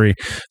set free.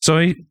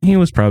 So he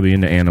was probably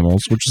into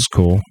animals, which is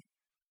cool.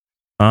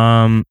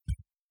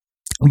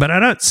 But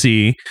out at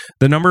sea,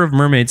 the number of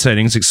mermaid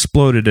sightings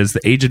exploded as the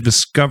Age of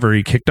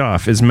Discovery kicked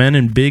off, as men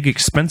in big,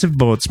 expensive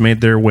boats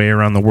made their way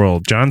around the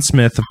world. John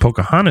Smith of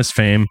Pocahontas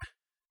fame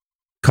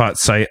caught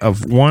sight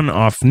of one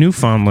off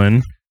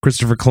Newfoundland.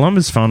 Christopher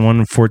Columbus found one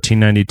in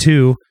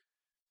 1492.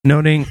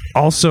 Noting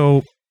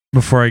also,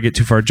 before I get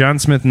too far, John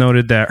Smith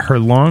noted that her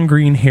long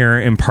green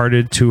hair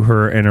imparted to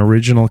her an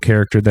original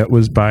character that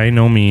was by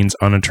no means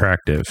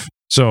unattractive.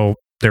 So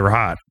they were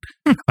hot.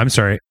 I'm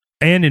sorry.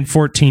 And in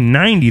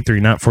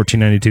 1493, not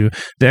 1492,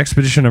 the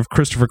expedition of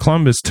Christopher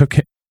Columbus took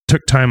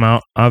time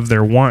out of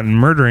their wanton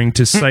murdering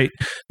to sight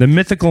the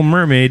mythical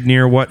mermaid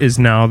near what is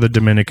now the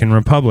Dominican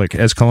Republic.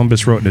 As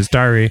Columbus wrote in his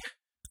diary,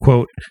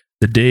 quote,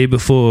 "The day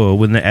before,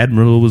 when the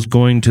admiral was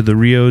going to the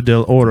Rio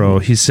del Oro,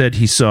 he said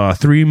he saw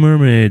 3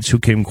 mermaids who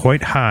came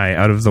quite high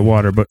out of the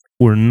water, but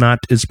were not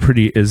as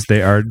pretty as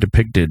they are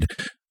depicted,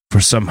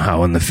 for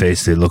somehow in the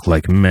face they look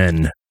like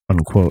men."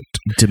 Unquote.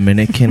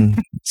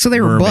 Dominican. So they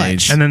were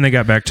butch. And then they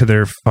got back to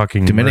their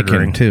fucking Dominican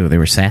murdering. too. They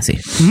were sassy.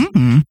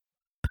 Mm-hmm.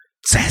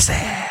 Sassy.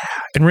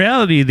 In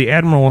reality, the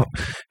admiral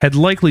had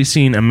likely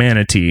seen a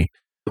manatee.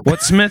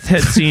 What Smith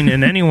had seen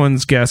in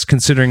anyone's guess,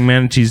 considering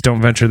manatees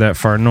don't venture that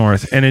far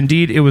north. And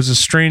indeed, it was a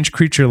strange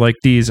creature like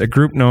these, a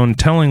group known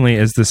tellingly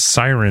as the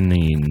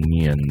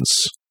Sirenians.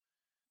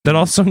 That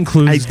also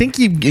includes... I think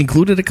you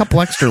included a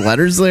couple extra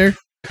letters there.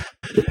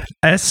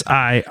 Sirenians.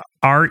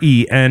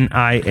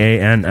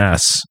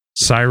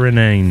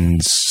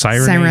 Sirenians.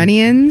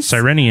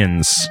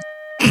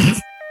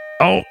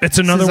 Oh, it's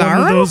another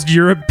one of those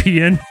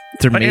European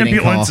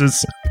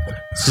ambulances.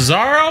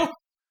 Cesaro?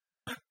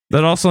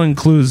 That also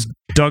includes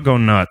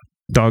Dugonut.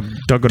 Dog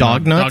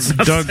nuts?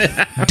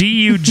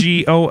 Dugongs.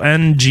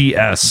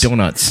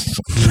 Donuts.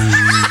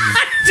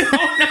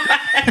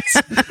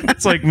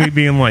 It's like me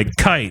being like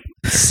kite.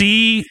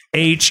 Chate.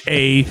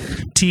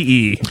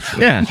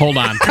 Yeah. Hold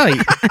on.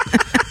 Kite.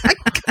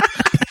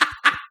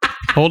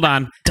 Hold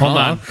on.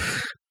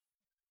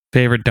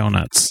 Favorite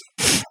donuts.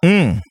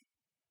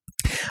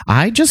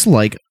 I just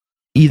like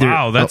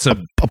either that's a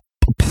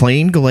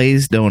plain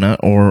glazed donut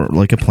or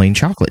like a plain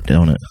chocolate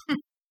donut.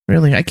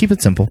 Really, I keep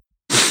it simple.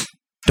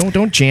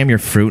 Don't jam your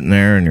fruit in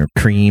there and your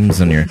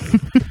creams and your.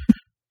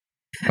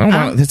 I don't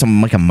want. That's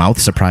like a mouth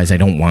surprise. I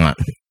don't want.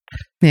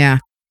 Yeah.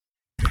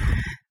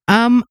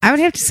 I would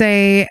have to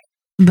say,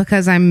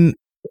 because I'm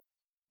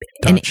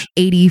an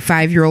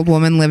 85-year-old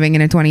woman living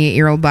in a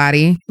 28-year-old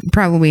body,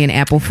 probably an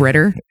apple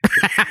fritter.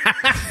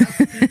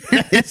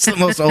 It's the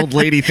most old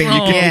lady thing you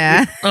can.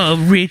 Yeah. Oh,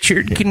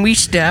 Richard, can we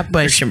stop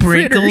by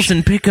Sprinkles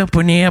and pick up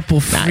an apple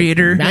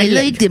fritter? I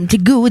like them to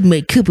go with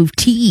my cup of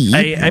tea.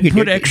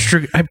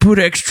 I put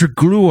extra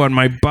glue on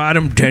my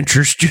bottom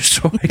dentures just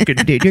so I could.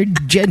 They're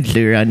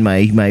gentler on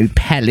my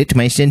palate,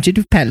 my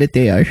sensitive palate.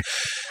 They are.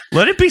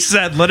 Let it be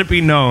said, let it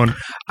be known,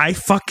 I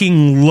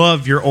fucking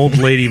love your old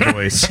lady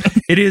voice.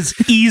 It is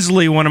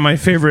easily one of my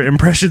favorite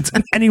impressions,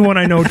 and anyone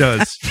I know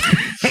does.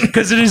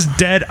 Because it is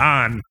dead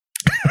on.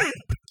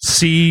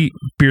 See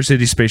Beer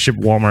City Spaceship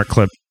Walmart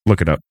clip. Look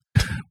it up.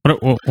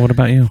 What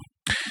about you?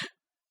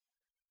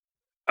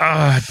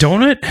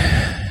 Donut?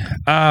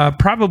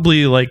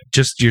 Probably like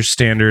just your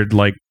standard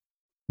like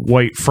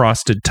white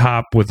frosted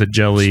top with a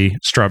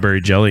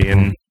strawberry jelly,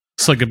 and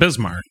it's like a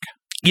Bismarck.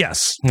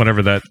 Yes,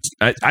 whatever that.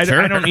 I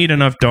don't eat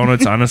enough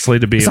donuts, honestly,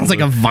 to be. Sounds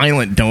like a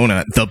violent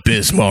donut. The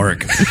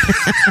Bismarck.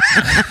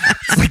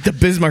 It's like the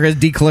Bismarck has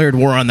declared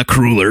war on the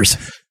Crullers.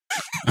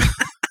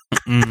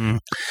 The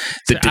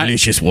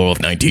delicious war of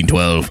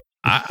 1912.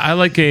 I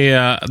like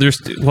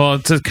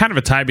it's a kind of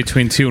a tie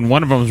between two, and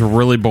one of them is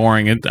really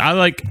boring. I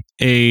like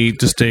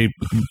just a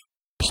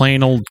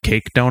plain old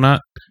cake donut.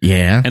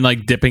 Yeah, and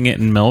like dipping it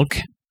in milk.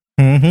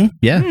 Mm-hmm.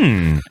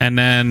 Yeah, and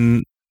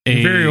then.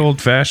 You're very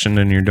old-fashioned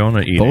in your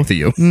donut eating. Both of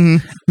you.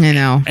 I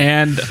know.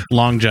 And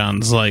Long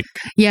John's, like...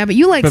 Yeah, but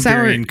you like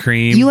Bavarian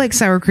cream. You like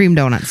sour cream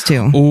donuts,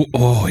 too.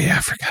 Oh, yeah,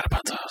 I forgot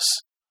about those.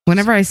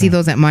 Whenever I see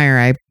those at Meijer,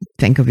 I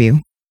think of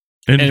you.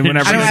 And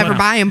whenever I don't ever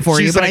buy them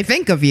for you, but I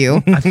think of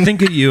you. I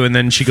think of you, and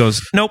then she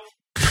goes, nope.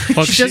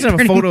 Well, she doesn't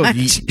have a photo of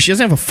you. She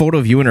doesn't have a photo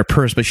of you in her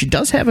purse, but she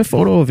does have a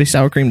photo of a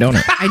sour cream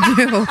donut. I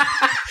do.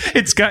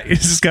 It's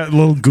got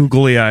little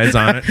googly eyes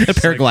on it. A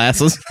pair of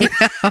glasses.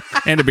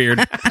 And a beard.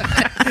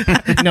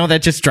 No,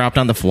 that just dropped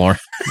on the floor.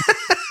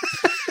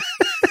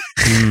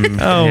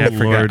 Oh, yeah,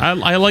 Lord.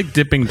 I like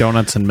dipping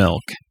donuts in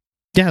milk.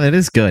 Yeah, that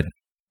is good.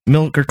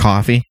 Milk or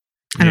coffee.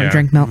 I don't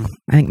drink milk.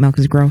 I think milk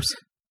is gross.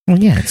 Well,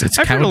 yeah, it's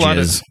I've heard a lot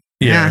of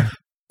Yeah.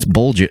 It's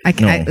bullshit.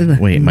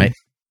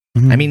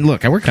 I mean,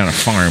 look, I worked on a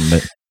farm,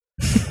 but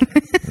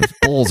those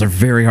bulls are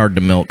very hard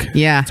to milk.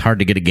 Yeah. It's hard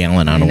to get a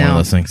gallon out of one of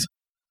those things.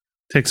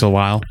 Takes a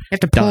while. You have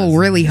to pull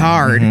really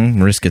hard.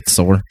 Wrist gets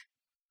sore.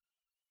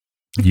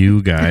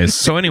 You guys.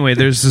 So anyway,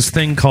 there's this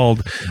thing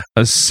called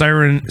a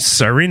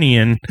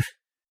Sirenian,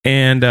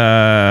 and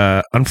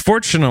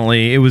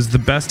unfortunately, it was the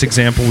best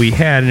example we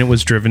had, and it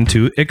was driven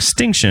to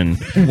extinction.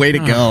 Way to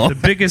go. The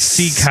biggest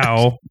sea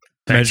cow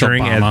Thanks,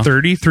 measuring Obama. at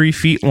 33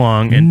 feet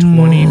long and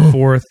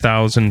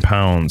 24,000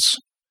 pounds.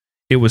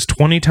 It was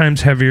 20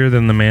 times heavier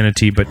than the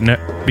manatee, but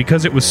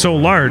because it was so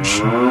large,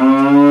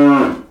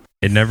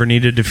 it never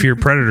needed to fear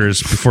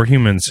predators before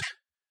humans.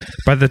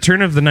 By the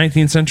turn of the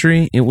 19th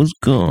century, it was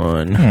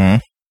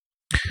gone.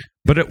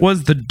 But it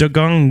was the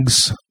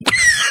dugongs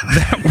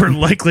that were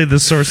likely the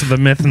source of the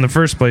myth in the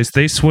first place.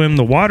 They swim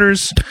the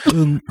waters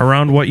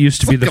around what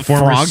used to be the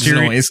former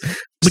noise.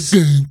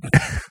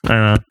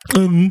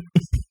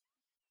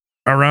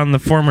 Around the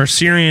former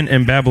Syrian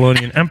and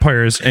Babylonian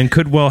empires, and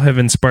could well have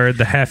inspired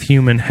the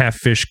half-human,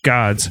 half-fish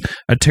gods,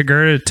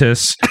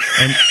 Tigritus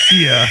and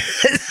Ea.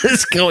 This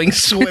is going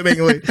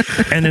swimmingly.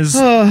 And as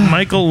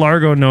Michael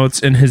Largo notes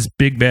in his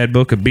Big Bad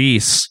Book of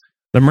Beasts,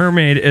 the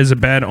mermaid as a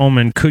bad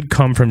omen could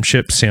come from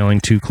ships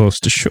sailing too close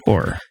to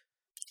shore.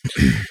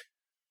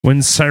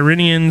 When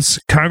Sirenians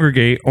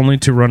congregate only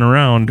to run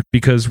around,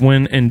 because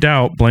when in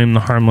doubt, blame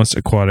the harmless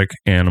aquatic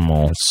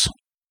animals.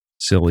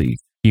 Silly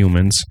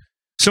humans.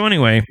 So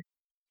anyway,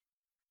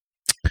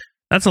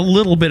 that's a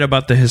little bit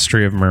about the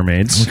history of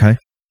mermaids. Okay.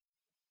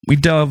 We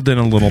delved in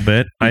a little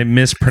bit. I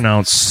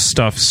mispronounced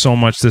stuff so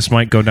much this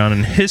might go down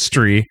in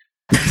history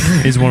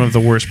is one of the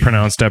worst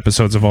pronounced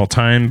episodes of all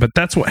time. But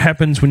that's what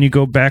happens when you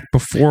go back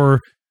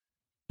before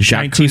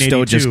Jacques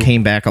Cousteau just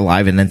came back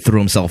alive and then threw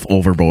himself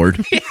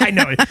overboard. Yeah, I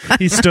know.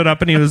 He stood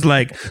up and he was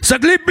like,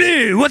 "Sacre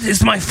bleu, what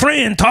is my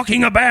friend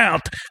talking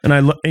about?"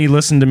 And he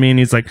listened to me and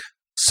he's like,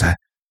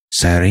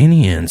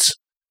 "Sirenians.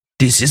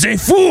 This is a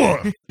fool."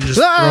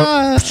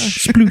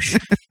 Just Sploosh.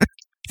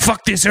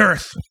 fuck this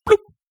earth.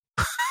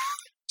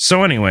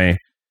 So anyway,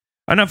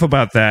 enough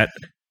about that.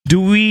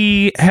 Do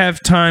we have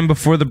time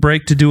before the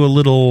break to do a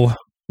little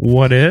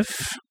what if?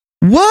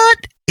 What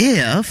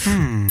if?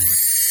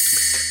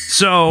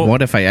 So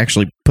What if I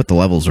actually put the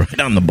levels right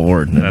on the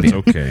board? that's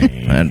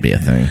okay. That'd be a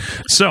thing.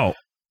 So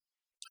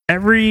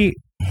every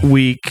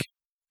week,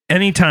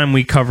 anytime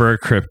we cover a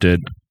cryptid,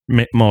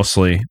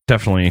 mostly,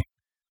 definitely,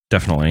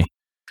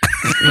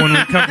 when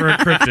we cover a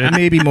cryptid,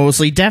 Maybe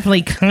mostly,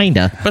 definitely,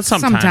 kinda. But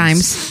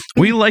sometimes.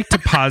 we like to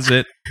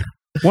posit,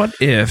 what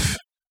if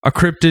a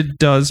cryptid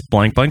does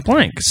blank, blank,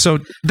 blank? So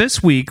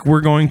this week,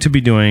 we're going to be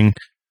doing,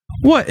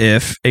 what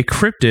if a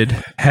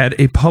cryptid had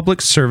a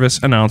public service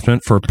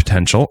announcement for a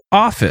potential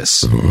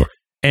office?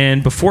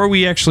 And before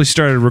we actually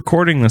started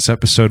recording this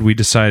episode, we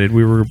decided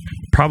we were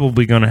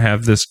probably going to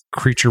have this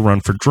creature run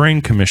for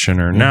drain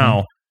commissioner.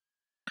 Now,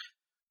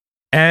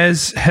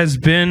 as has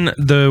been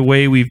the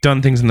way we've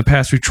done things in the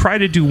past, we try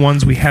to do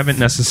ones we haven't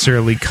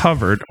necessarily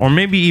covered, or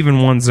maybe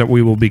even ones that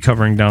we will be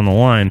covering down the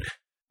line.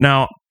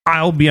 Now,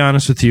 I'll be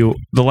honest with you,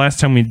 the last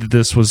time we did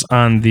this was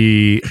on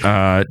the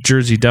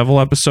Jersey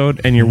Devil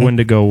episode, and your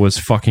Wendigo was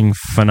fucking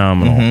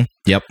phenomenal. Mhm.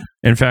 Yep.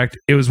 In fact,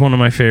 it was one of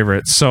my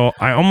favorites. So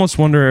I almost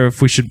wonder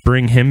if we should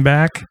bring him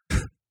back.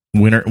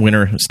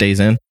 Winner stays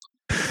in.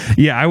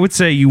 Yeah, I would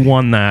say you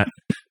won that.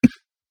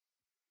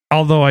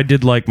 Although I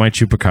did like my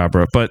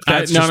Chupacabra, but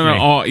that's just me.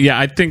 Oh, yeah,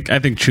 I think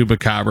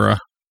Chupacabra.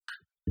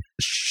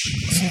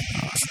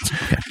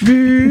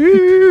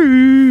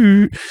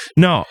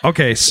 No,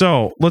 okay,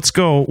 so let's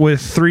go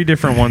with 3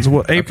 different ones.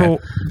 Well, April,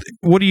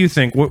 what do you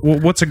think?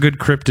 What's a good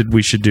cryptid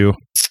we should do?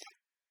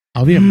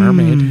 I'll be a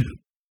mermaid.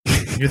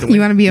 You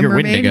want to be a You're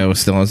mermaid? Wendigo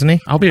still, isn't he?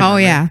 I'll be a Oh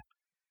mermaid. yeah.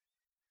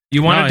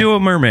 You want No, to do a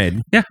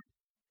mermaid? Yeah.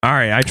 All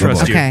right, I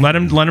trust you. Okay. Let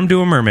him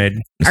do a mermaid.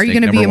 Are you Mistake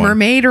going to be a number 1.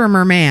 mermaid or a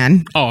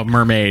merman? Oh, a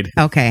mermaid.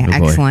 Okay, Oh,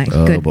 boy. excellent.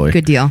 Oh, Good, boy.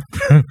 good deal.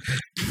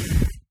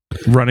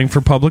 Running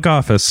for public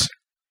office.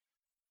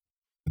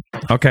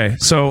 Okay,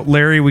 so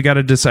Larry, we got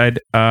to decide.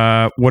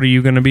 What are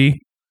you going to be?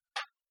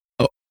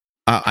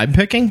 I'm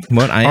picking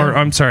what I am. Or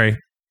I'm sorry.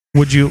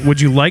 Would you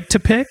like to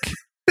pick?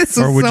 This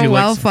Or was would so you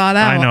like well to- thought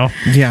out. I know.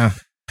 Yeah.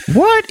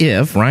 What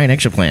if Ryan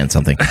actually planned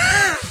something?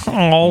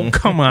 Oh,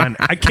 come on.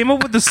 I came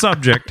up with the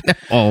subject.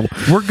 Oh,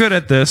 We're good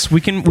at this.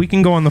 We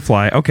can go on the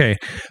fly. Okay.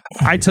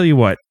 I tell you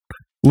what.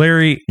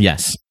 Larry,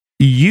 yes.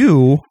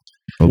 you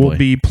Oh, will boy.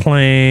 be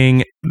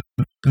playing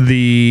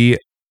the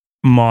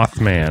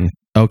Mothman.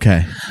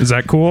 Okay, Is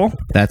that cool?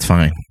 that's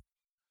fine.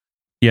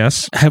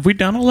 Yes. Have we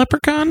done a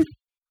leprechaun?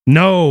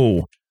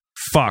 No.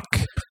 Fuck.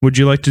 Would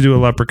you like to do a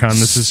leprechaun?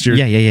 This is your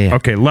Yeah.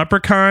 Okay,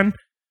 leprechaun,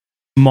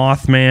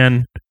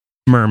 Mothman,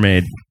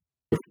 mermaid.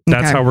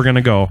 That's Okay. how we're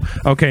gonna go.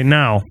 Okay,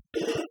 now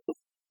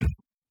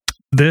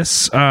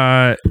this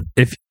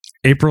if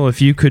April,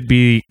 if you could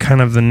be kind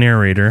of the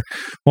narrator,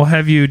 we'll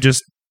have you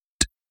just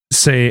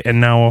say, and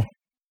now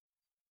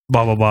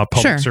blah blah blah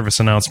public Sure. service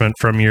announcement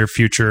from your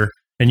future,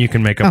 and you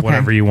can make up Okay.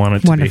 whatever you want it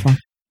to Wonderful. be.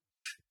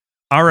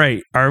 All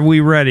right, are we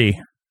ready?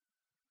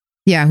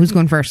 Yeah, who's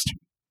going first?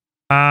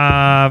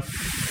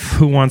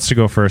 Who wants to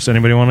go first?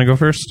 Anybody want to go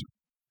first?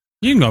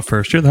 You can go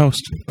first. You're the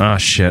host. Oh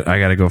shit, I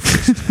gotta go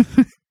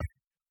first.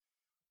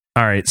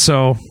 All right,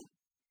 so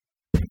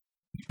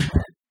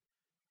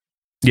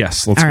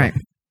yes, let's All go. right.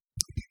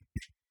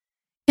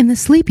 In the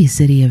sleepy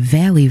city of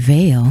Valley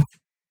Vale,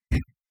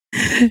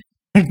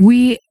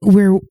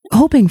 we're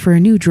hoping for a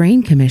new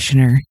drain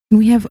commissioner.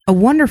 We have a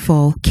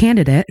wonderful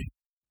candidate.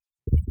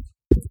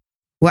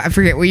 Well, I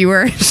forget what you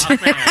were.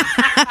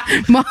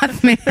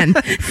 Mothman.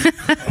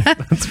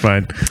 That's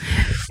fine.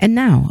 And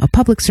now, a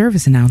public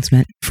service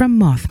announcement from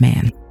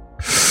Mothman.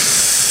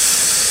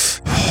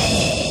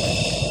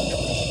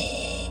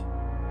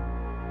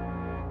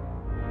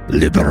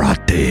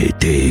 Liberate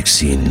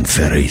takes in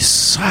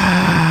Ferris.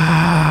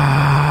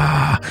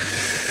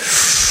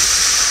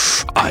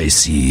 I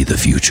see the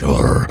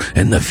future,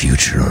 and the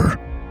future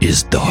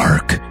is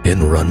dark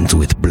and runs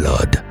with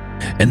blood,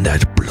 and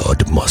that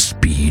blood must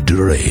be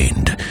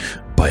drained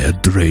by a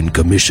drain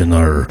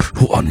commissioner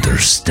who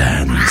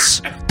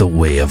understands the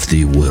way of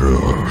the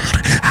world.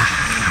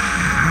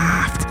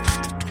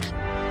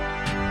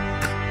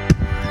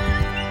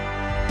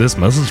 This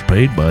message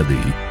paid by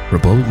the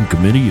Republican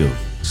Committee of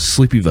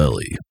Sleepy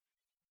Valley.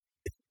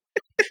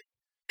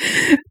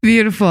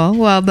 Beautiful.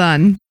 Well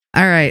done.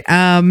 All right.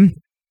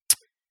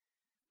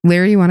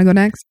 Larry, you want to go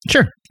next?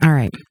 Sure. All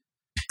right.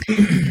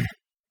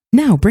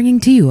 Now, bringing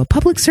to you a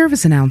public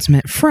service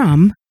announcement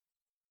from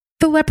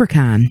the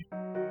Leprechaun.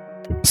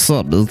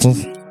 Sup,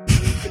 bitches?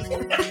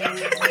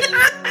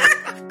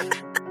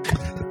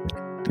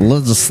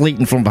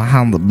 Legislating from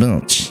behind the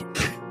bench.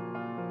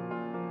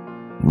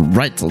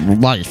 Right to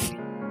life.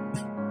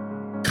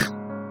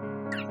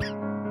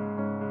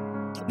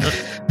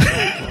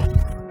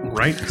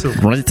 Right to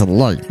Right to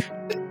life.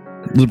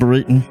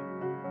 Liberating.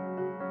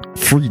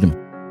 Freedom.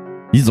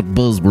 These are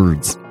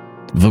buzzwords.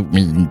 Vote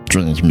me in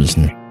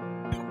transmission.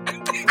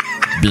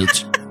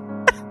 Bitch.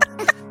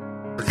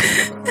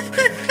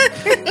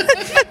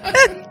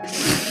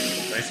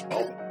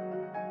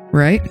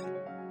 Right?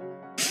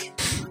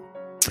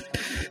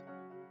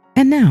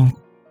 And now,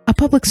 A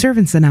public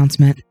servant's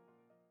announcement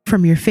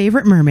from your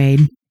favorite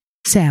mermaid,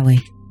 Sally.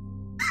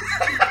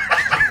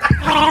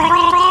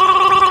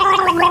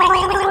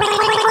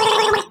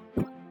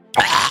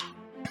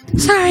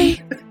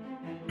 Sorry.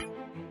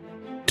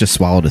 Just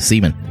swallowed a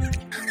semen.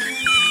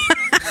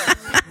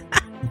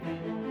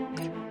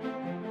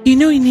 You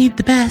know you need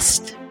the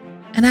best,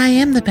 and I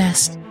am the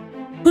best.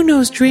 Who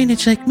knows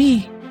drainage like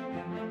me?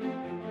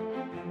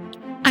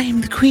 I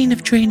am the queen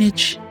of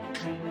drainage.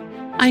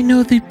 I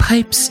know the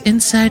pipes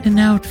inside and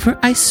out, for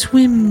I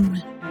swim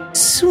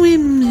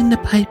in the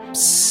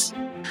pipes.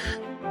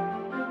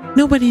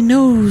 Nobody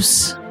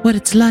knows what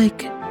it's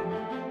like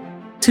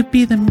to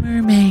be the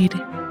mermaid.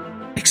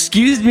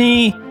 Excuse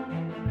me.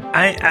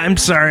 I'm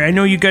sorry. I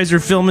know you guys are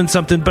filming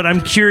something, but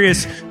I'm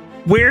curious.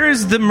 Where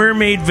is the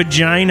mermaid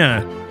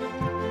vagina?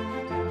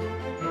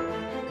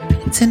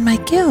 It's in my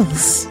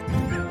gills.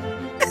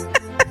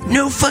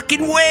 No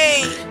fucking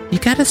way. You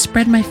gotta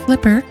spread my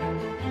flipper.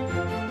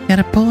 You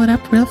gotta pull it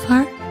up real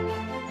far.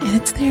 And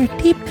it's there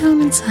deep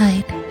down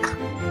inside.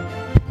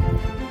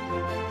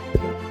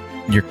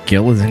 Your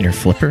gill is in your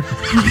flipper?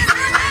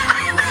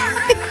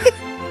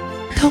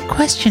 Don't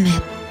question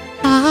it.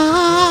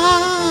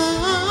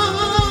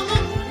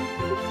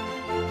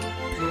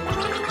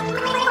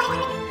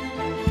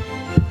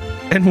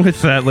 And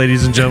with that,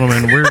 ladies and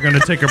gentlemen, we're going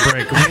to take a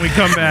break. When we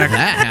come back,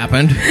 That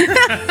happened.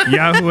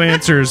 Yahoo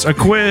Answers, a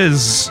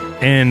quiz,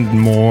 and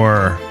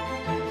more.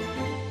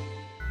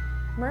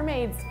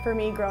 Mermaids, for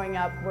me growing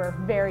up, were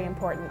very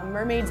important.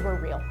 Mermaids were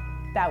real.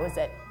 That was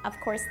it. Of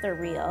course they're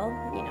real.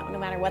 You know, no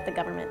matter what the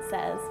government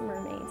says,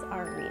 mermaids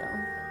are real.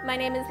 My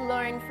name is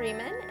Lauren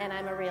Freeman, and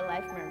I'm a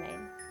real-life mermaid.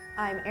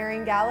 I'm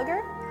Erin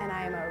Gallagher, and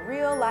I am a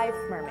real-life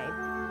mermaid.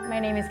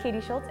 My name is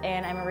Katie Schultz,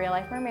 and I'm a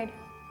real-life mermaid.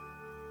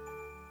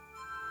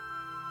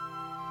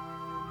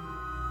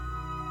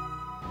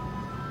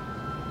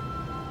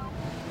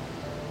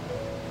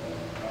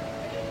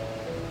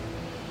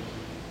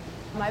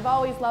 I've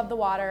always loved the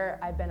water.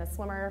 I've been a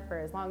swimmer for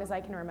as long as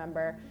I can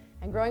remember.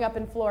 And growing up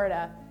in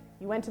Florida,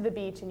 you went to the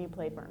beach and you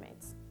played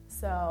mermaids.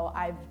 So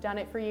I've done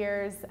it for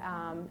years.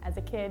 As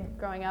a kid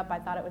growing up, I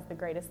thought it was the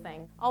greatest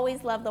thing.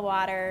 Always loved the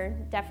water,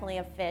 definitely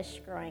a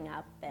fish growing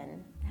up,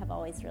 and have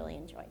always really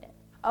enjoyed it.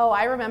 Oh,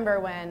 I remember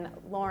when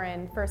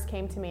Lauren first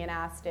came to me and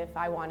asked if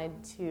I wanted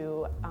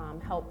to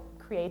help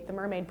create the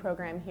mermaid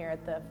program here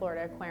at the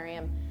Florida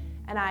Aquarium.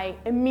 And I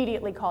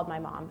immediately called my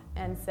mom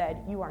and said,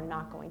 "You are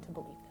not going to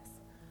believe this.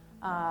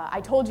 I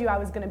told you I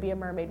was going to be a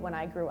mermaid when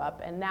I grew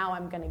up, and now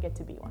I'm going to get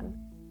to be one."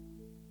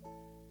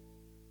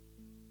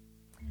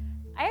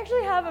 I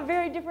actually have a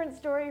very different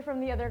story from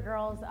the other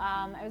girls.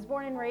 I was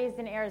born and raised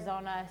in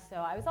Arizona, so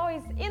I was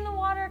always in the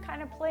water,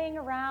 kind of playing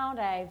around.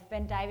 I've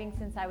been diving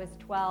since I was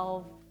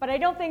 12, but I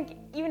don't think,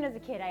 even as a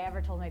kid, I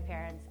ever told my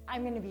parents,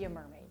 I'm going to be a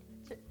mermaid.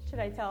 Should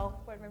I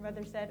tell what my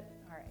mother said?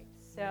 All right,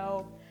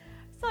 so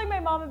I was telling my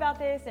mom about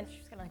this, and she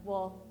was kind of like,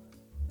 well,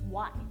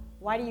 why?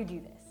 Why do you do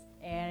this?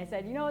 And I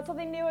said, you know, it's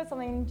something new, it's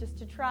something just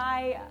to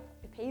try.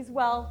 It pays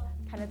well.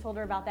 Kind of told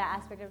her about that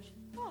aspect of,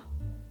 oh,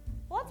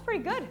 well, that's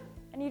pretty good.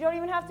 And you don't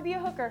even have to be a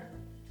hooker.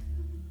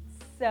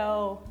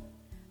 So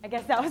I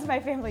guess that was my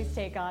family's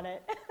take on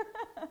it.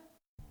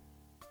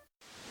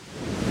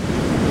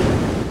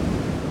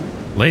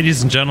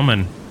 Ladies and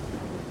gentlemen,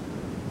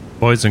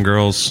 boys and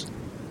girls,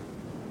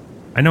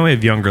 I know we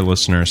have younger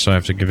listeners, so I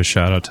have to give a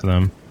shout out to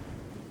them.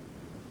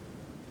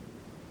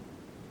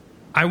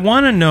 I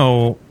wanted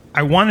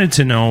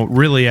to know,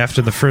 really,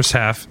 after the first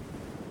half,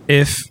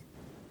 if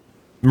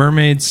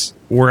mermaids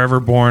were ever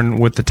born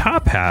with the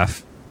top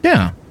half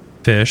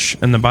fish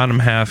and the bottom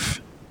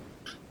half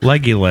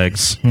leggy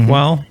legs. Mm-hmm.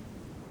 Well,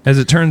 as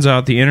it turns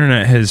out, the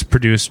internet has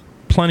produced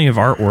plenty of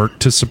artwork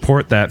to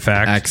support that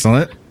fact.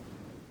 Excellent.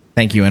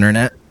 Thank you,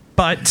 internet.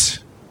 But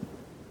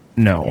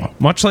no.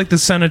 Much like the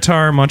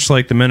Centaur, much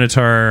like the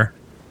Minotaur,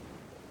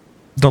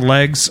 the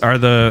legs are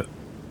the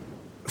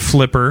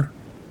flipper.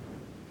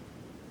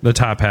 The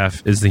top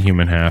half is the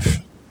human half.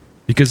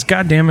 Because,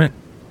 goddammit,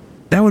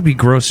 that would be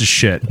gross as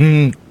shit.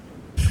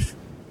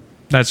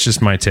 That's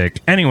just my take.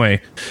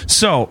 Anyway,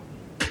 so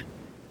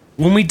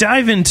when we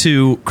dive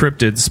into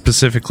cryptids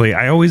specifically,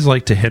 I always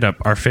like to hit up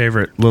our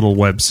favorite little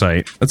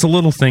website. It's a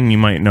little thing you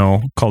might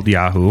know called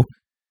Yahoo.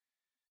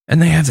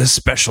 And they have this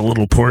special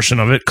little portion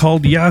of it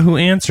called Yahoo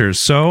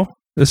Answers. So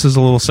this is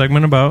a little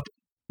segment about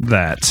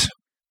that.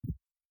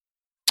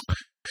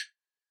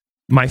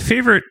 My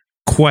favorite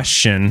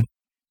question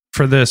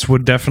for this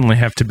would definitely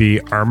have to be,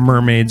 are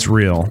mermaids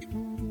real?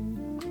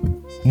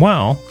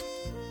 Well,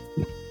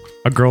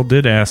 a girl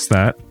did ask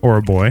that, or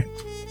a boy.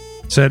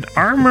 Said,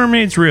 are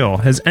mermaids real?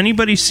 Has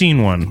anybody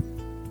seen one?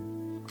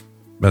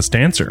 Best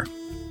answer.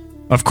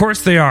 Of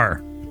course they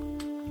are.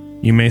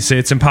 You may say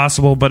it's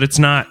impossible, but it's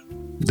not.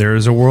 There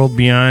is a world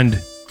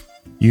beyond.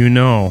 You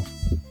know.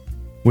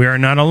 We are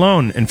not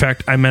alone. In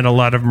fact, I met a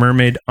lot of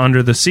mermaid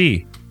under the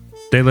sea.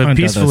 They live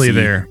peacefully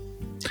there.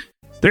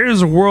 There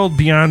is a world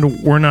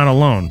beyond. We're not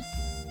alone.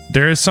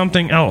 There is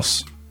something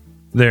else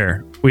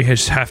there. We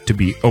just have to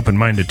be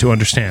open-minded to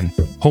understand.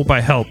 Hope I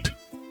helped.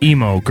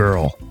 Emo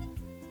girl.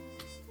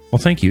 Well,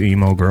 thank you,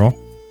 emo girl.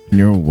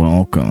 You're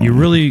welcome. You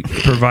really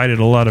provided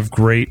a lot of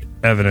great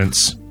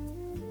evidence.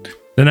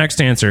 The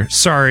next answer,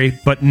 sorry,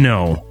 but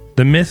no.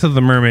 The myth of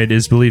the mermaid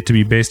is believed to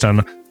be based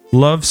on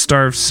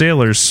love-starved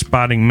sailors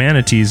spotting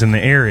manatees in the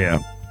area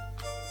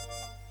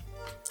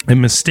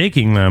and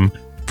mistaking them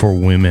for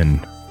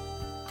women.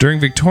 During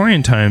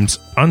Victorian times,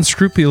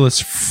 unscrupulous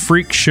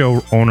freak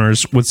show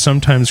owners would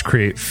sometimes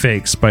create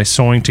fakes by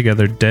sewing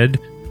together dead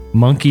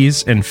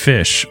monkeys and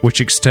fish,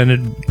 which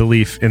extended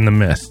belief in the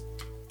myth.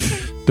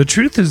 The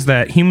truth is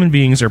that human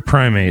beings are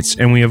primates,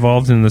 and we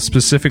evolved in the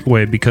specific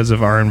way because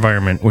of our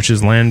environment, which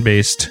is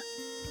land-based.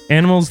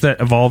 Animals that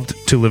evolved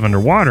to live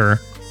underwater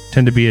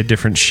tend to be a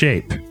different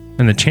shape,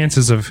 and the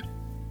chances of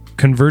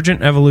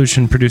convergent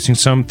evolution producing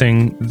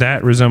something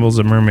that resembles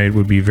a mermaid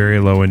would be very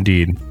low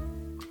indeed.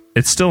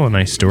 It's still a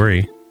nice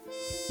story.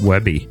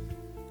 Webby.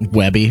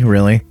 Webby,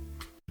 really?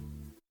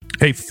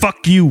 Hey,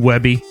 fuck you,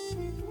 Webby.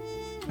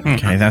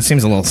 Okay, that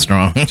seems a little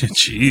strong.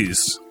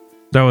 Jeez.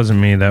 That wasn't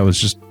me. That was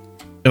just...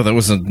 Oh, that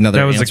was another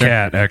That was answer? a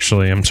cat,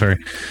 actually. I'm sorry.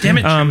 Damn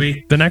it,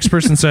 Chewie. The next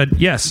person said,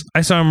 yes,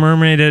 I saw a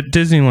mermaid at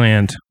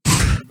Disneyland.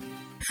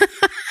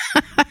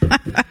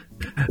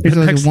 There's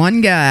only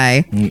one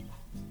guy.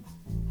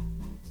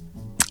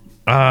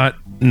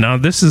 Now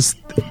this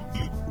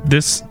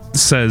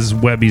says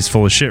Webby's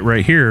full of shit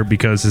right here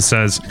because it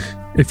says,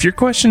 if your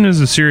question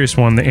is a serious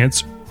one, the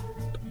answer...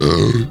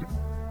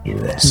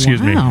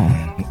 Excuse me.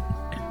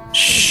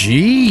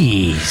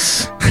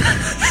 Jeez.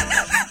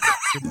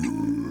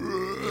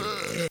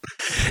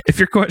 If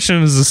your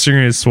question is a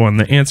serious one,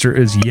 the answer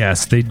is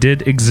yes, they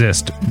did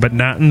exist, but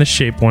not in the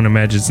shape one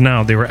imagines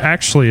now. They were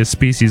actually a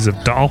species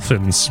of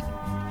dolphins,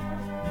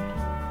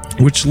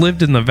 which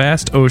lived in the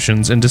vast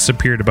oceans and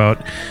disappeared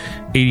about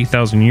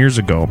 80,000 years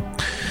ago.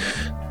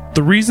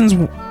 The reasons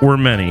were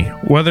many.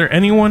 Whether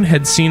anyone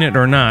had seen it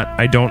or not,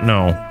 I don't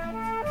know.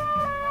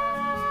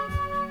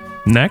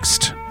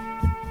 Next,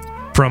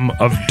 from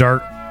of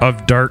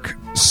dark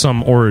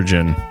some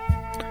origin.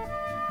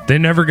 They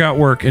never got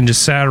work and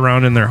just sat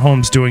around in their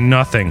homes doing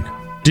nothing.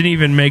 Didn't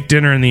even make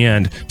dinner in the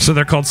end. So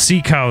they're called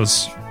sea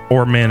cows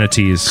or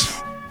manatees.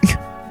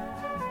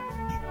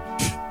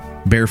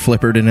 Bear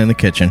flippered in the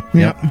kitchen.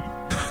 Yep.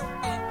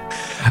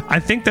 I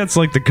think that's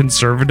like the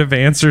conservative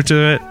answer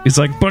to it. It's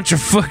like bunch of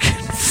fucking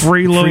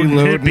freeloading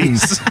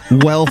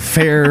hippies.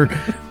 Welfare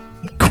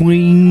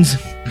queens.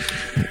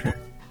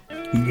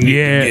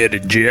 Yeah. Get a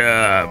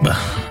job.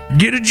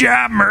 Get a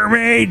job,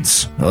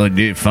 mermaids. Oh,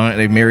 dude, fine.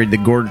 They married the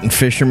Gordon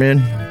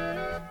Fisherman.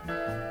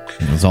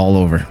 It was all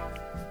over.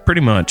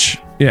 Pretty much.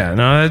 Yeah,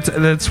 no,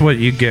 that's what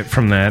you get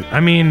from that. I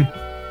mean,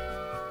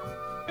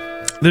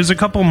 there's a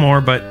couple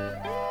more, but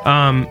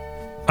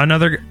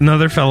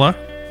another fella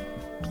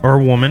or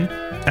woman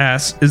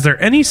asks, is there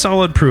any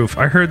solid proof?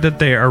 I heard that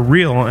they are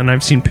real and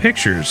I've seen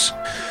pictures.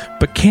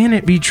 But can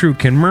it be true?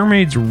 Can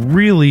mermaids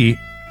really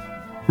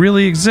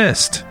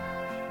exist?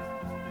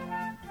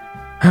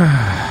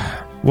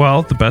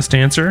 Well, the best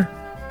answer?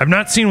 I've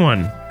not seen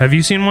one. Have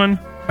you seen one?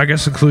 I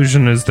guess the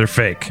conclusion is they're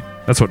fake.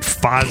 That's what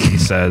Fozzie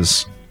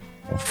says.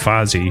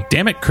 Fozzie.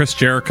 Damn it, Chris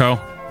Jericho.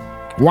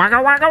 Waka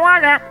waka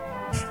waka.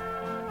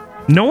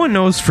 No one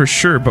knows for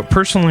sure, but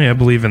personally I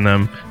believe in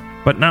them.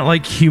 But not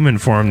like human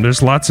form.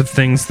 There's lots of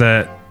things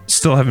that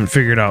still haven't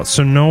figured out.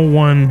 So no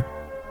one...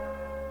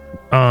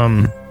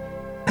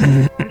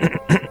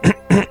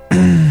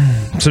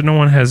 so no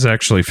one has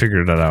actually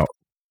figured it out.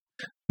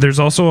 There's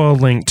also a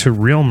link to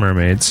real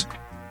mermaids.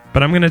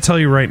 But I'm going to tell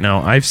you right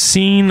now, I've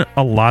seen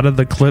a lot of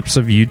the clips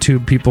of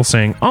YouTube people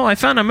saying, oh, I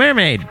found a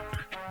mermaid.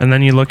 And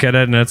then you look at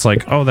it and it's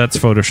like, oh, that's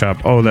Photoshop.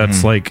 Oh,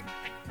 that's like,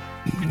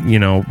 you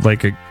know,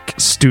 like a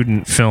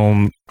student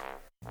film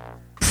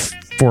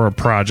for a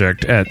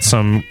project at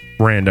some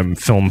random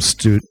film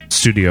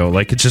studio.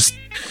 Like,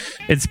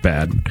 it's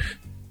bad.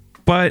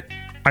 But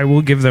I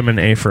will give them an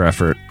A for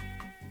effort.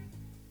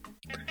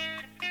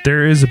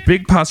 There is a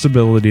big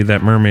possibility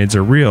that mermaids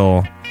are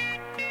real.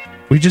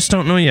 We just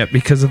don't know yet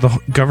because of the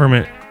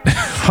government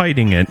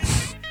hiding it.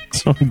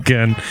 So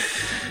again,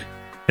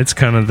 it's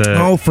kind of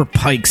the... Oh, for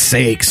Pike's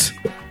sakes.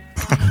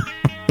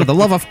 For the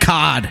love of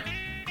cod.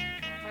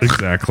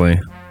 Exactly.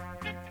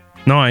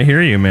 No, I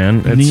hear you,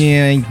 man.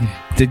 Yeah,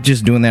 they're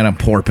just doing that on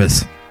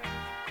purpose.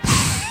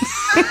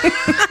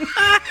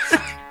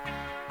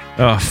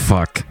 Oh,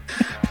 fuck.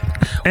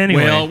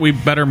 Anyway. Well, we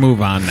better move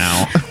on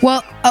now.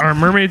 Well, are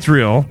mermaids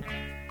real?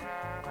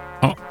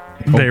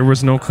 There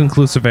was no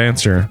conclusive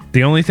answer.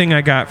 The only thing I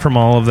got from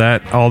all of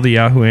that, all the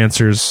Yahoo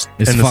answers,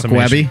 is and fuck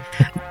Webby.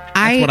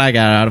 That's what I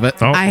got out of it.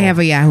 Oh. I have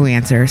a Yahoo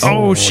Answers.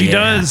 Oh, she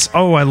does.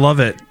 Oh, I love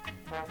it.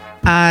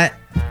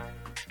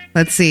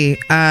 Let's see.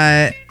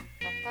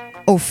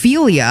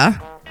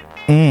 Ophelia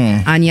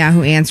on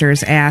Yahoo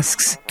Answers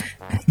asks,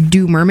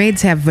 do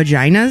mermaids have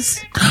vaginas?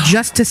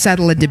 Just to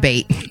settle a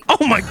debate.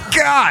 Oh my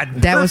God.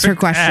 That was her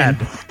question.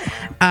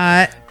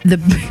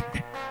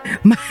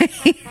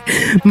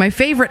 My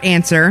favorite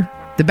answer,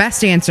 the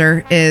best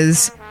answer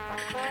is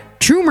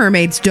True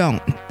mermaids don't.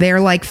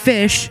 They're like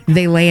fish,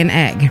 they lay an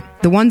egg.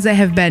 The ones that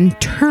have been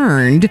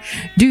turned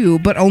do,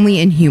 but only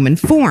in human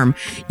form.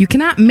 You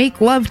cannot make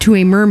love to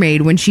a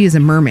mermaid when she is a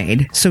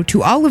mermaid. So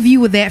to all of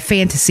you with that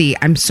fantasy,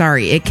 I'm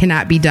sorry, it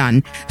cannot be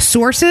done.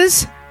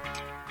 Sources?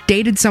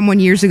 Dated someone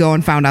years ago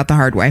and found out the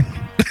hard way.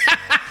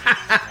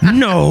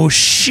 No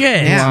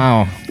shit. Yeah.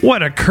 Wow.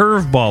 What a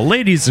curveball.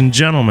 Ladies and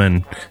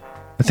gentlemen,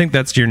 I think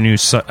that's your new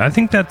I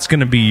think that's going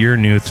to be your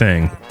new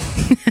thing.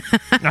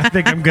 I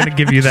think I'm going to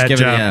give you that Give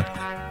it- job.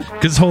 yeah.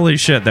 Because holy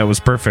shit, that was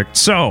perfect.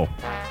 So,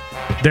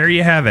 there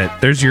you have it.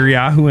 There's your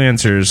Yahoo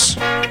Answers.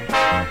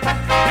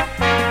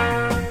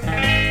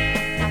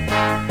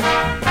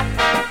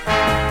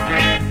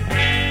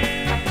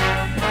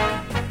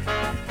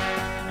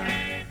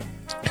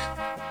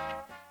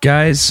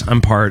 Guys,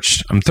 I'm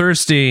parched. I'm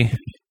thirsty,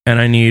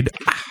 and I need.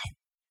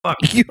 Fuck!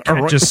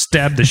 I just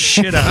stabbed the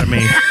shit out of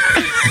me.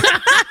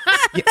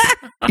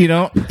 You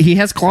know, he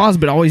has claws,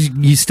 but always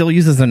he still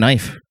uses a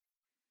knife.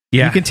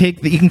 Yeah, you can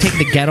take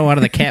the ghetto out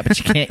of the cat, but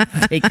you can't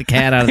take the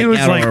cat out of It the was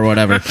ghetto like- or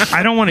whatever.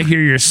 I don't want to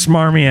hear your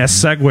smarmy ass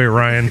segue,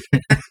 Ryan.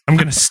 I'm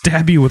going to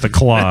stab you with a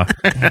claw.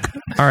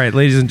 All right,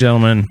 ladies and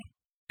gentlemen,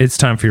 it's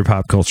time for your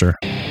pop culture.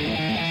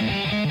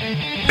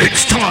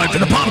 It's time for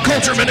the Pop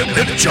Culture Minute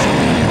with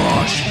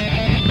Josh.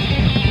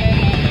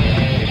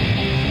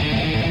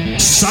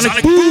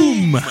 Sonic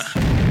Boom!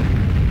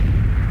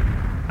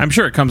 I'm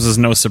sure it comes as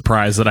no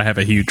surprise that I have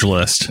a huge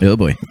list, Oh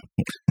boy,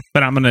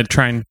 but I'm going to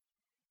try and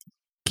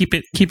keep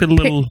it a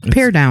little.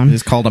 Pare down.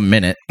 it's called a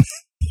minute.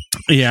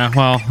 Yeah,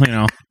 well, you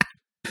know.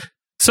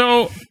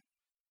 So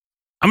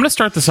I'm going to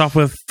start this off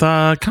with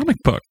comic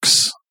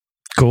books.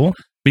 Cool.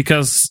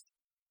 Because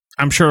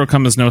I'm sure it'll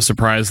come as no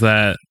surprise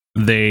that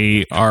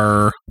they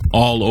are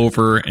all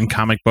over in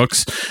comic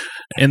books.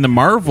 In the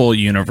Marvel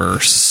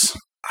universe,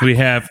 we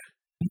have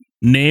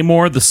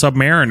Namor the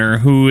Submariner,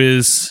 who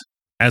is,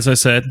 as I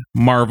said,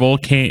 Marvel.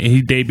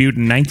 He debuted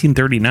in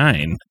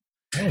 1939.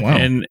 Oh, wow.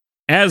 And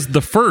as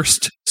the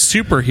first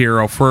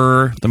superhero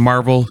for the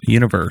Marvel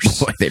universe.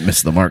 Boy, they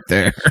missed the mark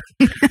there.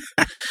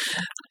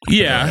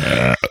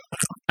 Yeah.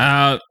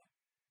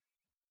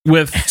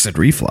 With Acid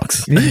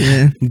reflux.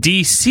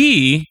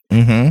 DC,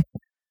 Mm-hmm.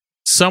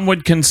 some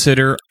would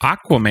consider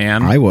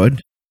Aquaman. I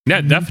would. Yeah,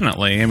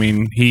 definitely. I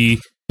mean, he.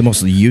 The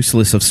most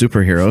useless of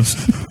superheroes.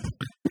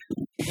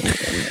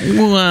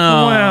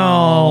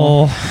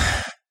 Well,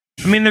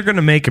 I mean, they're going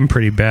to make him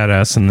pretty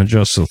badass in the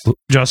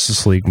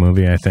Justice League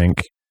movie, I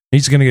think.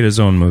 He's going to get his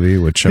own movie,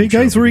 which I'm Hey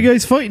guys, where are you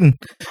guys fighting?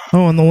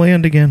 Oh, on the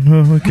land again.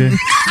 Oh, okay.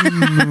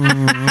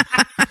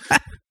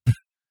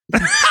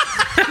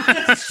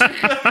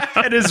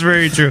 That is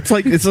very true.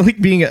 It's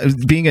like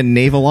being a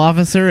naval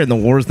officer and the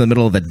war's in the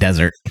middle of the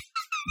desert.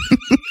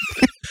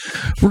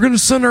 We're going to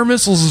send our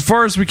missiles as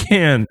far as we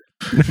can.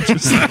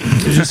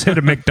 just hit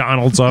a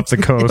McDonald's off the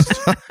coast.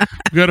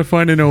 We got to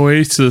find an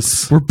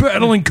oasis. We're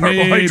battling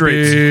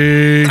carbohydrates.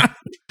 Maybe.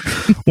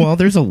 Well,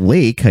 there's a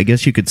lake. I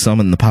guess you could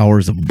summon the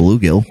powers of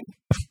bluegill.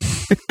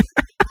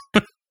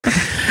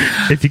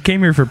 If you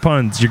came here for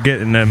puns, you're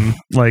getting them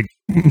like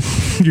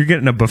you're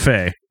getting a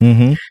buffet.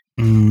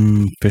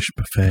 Mm-hmm. Fish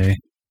buffet.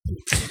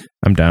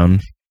 I'm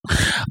down.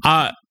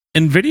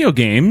 In video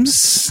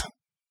games,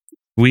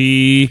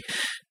 this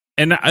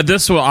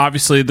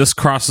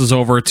crosses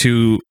over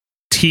to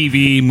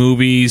TV,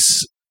 movies,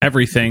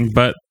 everything.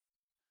 But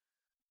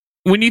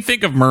when you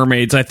think of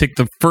mermaids, I think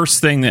the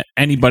first thing that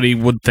anybody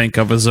would think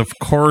of is, of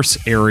course,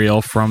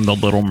 Ariel from The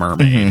Little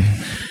Mermaid.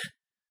 Mm-hmm.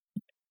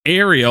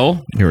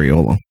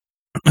 Ariola,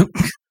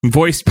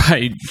 voiced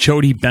by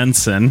Jodie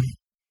Benson,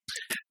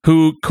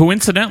 who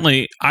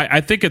coincidentally,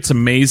 I think it's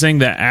amazing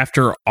that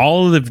after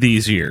all of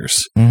these years,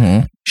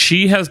 Mm-hmm.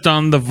 she has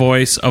done the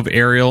voice of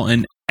Ariel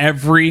in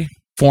every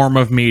form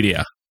of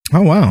media.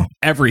 Oh, wow.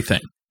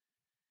 Everything.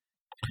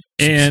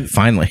 And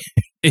finally,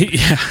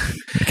 yeah,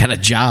 got a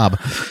job.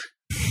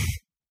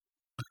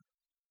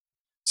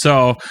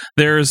 So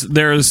there's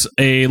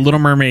a Little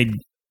Mermaid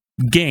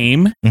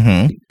game.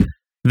 Mm-hmm.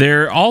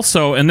 There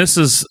also, and this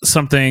is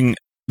something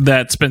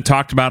that's been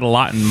talked about a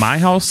lot in my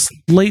house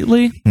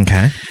lately.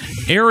 Okay.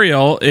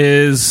 Ariel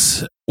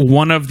is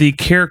one of the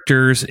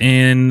characters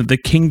in the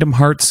Kingdom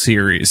Hearts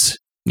series.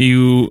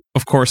 You,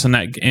 of course,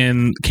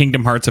 in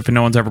Kingdom Hearts, if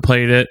no one's ever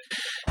played it,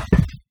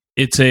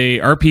 it's a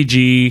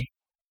RPG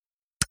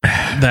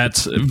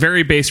that's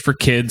very based for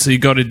kids. So you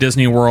go to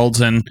Disney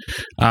Worlds and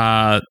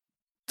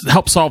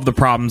help solve the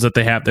problems that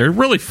they have. They're a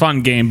really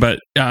fun game, but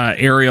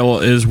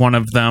Ariel is one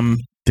of them.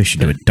 They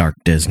should do a dark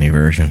Disney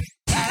version.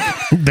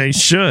 They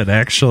should,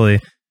 actually.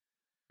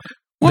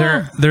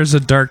 There's a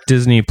dark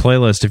Disney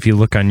playlist if you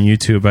look on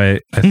YouTube. I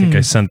think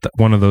I sent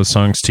one of those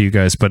songs to you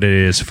guys, but it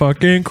is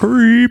fucking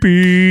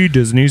creepy.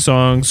 Disney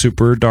song,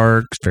 super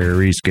dark,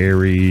 very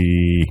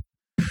scary.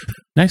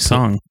 Nice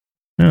song.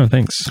 Oh,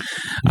 thanks.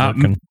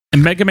 And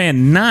Mega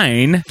Man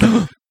 9.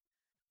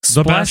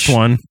 The best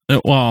one.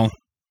 Well,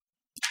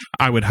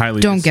 I would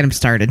highly Don't get him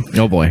started.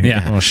 Oh boy.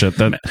 Yeah. Oh shit.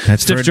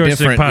 That's Stiff for a joystick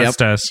different pod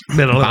test.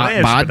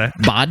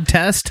 bod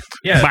test.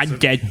 Yeah.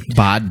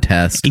 Bod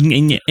test.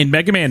 In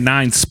Mega Man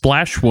 9,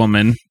 Splash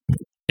Woman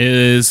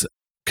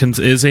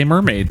is a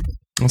mermaid.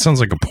 That sounds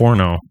like a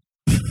porno.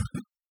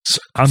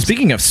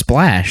 Speaking of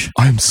Splash,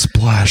 I'm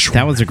Splash.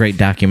 that was a great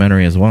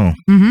documentary as well.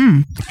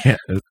 Mm-hmm. Yeah,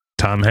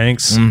 Tom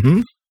Hanks.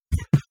 Mm-hmm.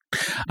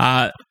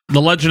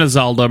 The Legend of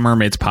Zelda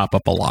mermaids pop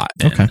up a lot.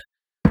 Okay.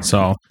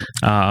 So,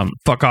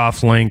 Fuck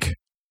off, Link.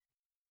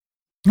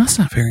 that's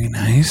not very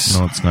nice.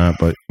 No, it's not.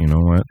 But you know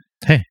what?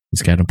 Hey,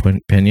 he's got an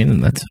opinion,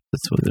 and that's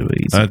what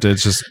he's.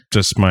 It's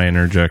just my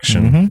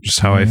interjection. Mhm. Just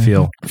how I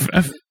feel.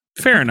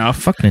 Fair enough.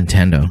 Fuck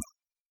Nintendo.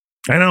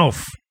 I know.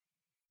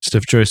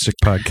 Stiff Joystick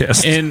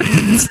Podcast.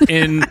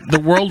 In the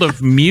world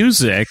of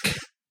music,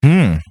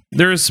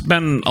 there's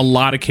been a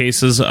lot of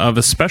cases of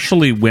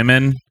especially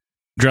women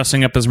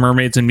dressing up as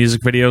mermaids in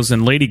music videos.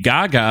 And Lady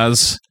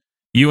Gaga's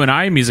You and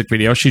I music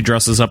video, she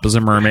dresses up as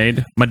a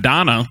mermaid.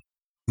 Madonna,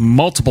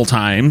 multiple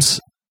times,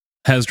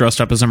 has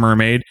dressed up as a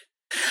mermaid.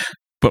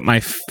 But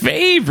my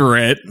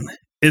favorite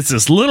is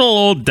this little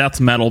old death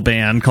metal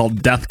band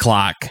called Death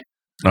Clock.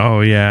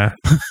 Oh, yeah.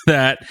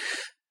 That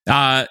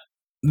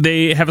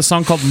they have a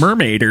song called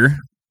Mermaider.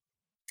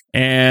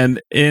 And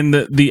in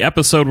the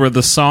episode where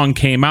the song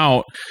came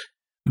out,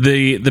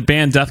 the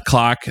band Death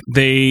Clock,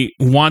 they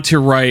want to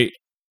write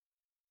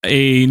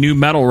a new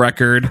metal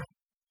record,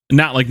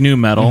 not like new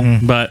metal,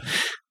 but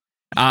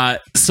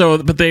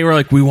they were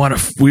like, we want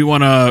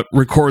to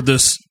record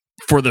this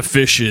for the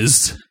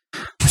fishes.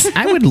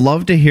 I would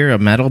love to hear a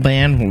metal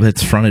band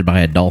that's fronted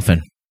by a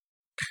dolphin.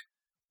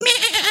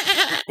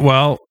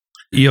 Well,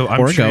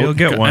 I'm Or sure goat. you'll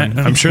get one.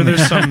 I'm sure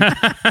there's some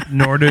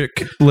Nordic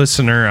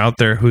listener out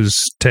there who's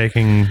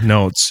taking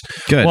notes.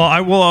 Good. Well,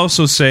 I will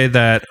also say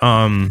that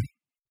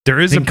there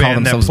is They a can call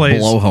band that themselves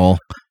plays. Blowhole.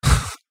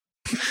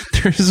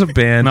 There's a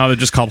band. No, they're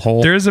just called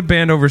Hole. There's a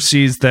band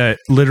overseas that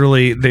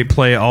literally they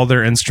play all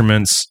their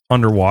instruments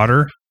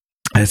underwater.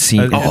 I've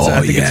seen.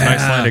 I think it's an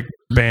Icelandic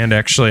band.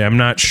 Actually, I'm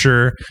not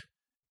sure.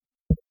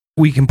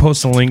 We can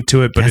post a link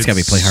to it, but That's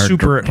it's got to be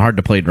super hard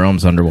to play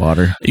drums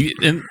underwater.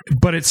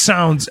 But it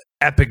sounds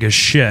epic as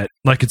shit.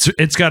 Like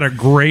it's got a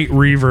great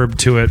reverb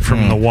to it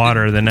from the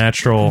water, the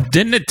natural.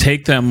 Didn't it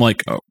take them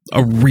like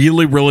a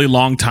really, really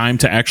long time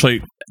to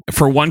actually,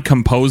 for one,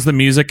 compose the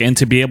music and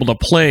to be able to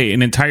play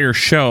an entire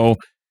show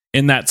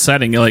in that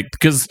setting? Like,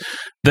 because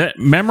that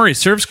memory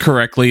serves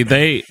correctly,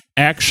 they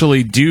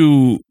actually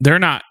do.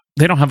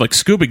 They don't have like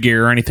scuba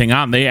gear or anything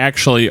on. They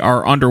actually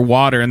are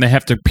underwater and they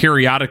have to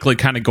periodically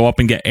kind of go up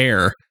and get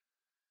air.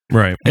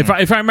 Right.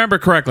 If I remember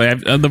correctly,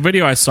 the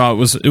video I saw, it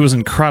was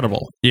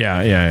incredible.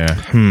 Yeah.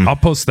 I'll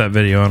post that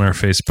video on our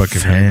Facebook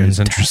if anyone's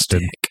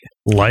interested.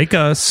 Like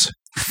us,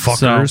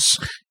 fuckers.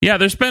 So, yeah,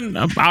 there's been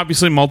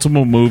obviously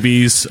multiple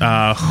movies.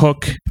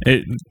 Hook,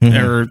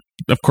 or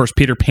of course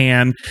Peter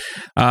Pan.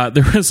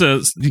 There was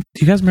do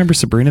you guys remember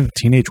Sabrina the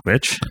Teenage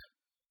Witch?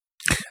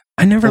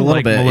 I never A little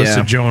liked bit,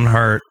 Melissa yeah. Joan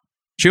Hart.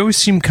 She always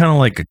seemed kind of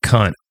like a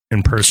cunt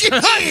in person.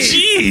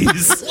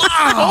 Jeez!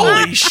 Wow!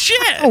 Holy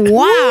shit!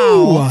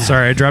 Wow.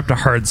 Sorry, I dropped a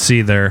hard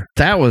C there.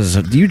 That was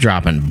you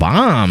dropping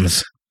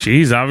bombs.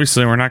 Jeez,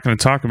 obviously we're not going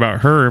to talk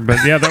about her,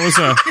 but yeah, that was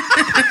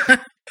a.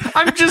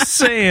 I'm just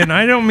saying.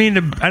 I don't mean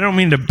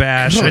to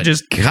bash. Good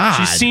God.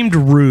 She seemed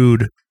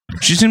rude.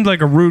 She seemed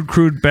like a rude,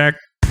 crude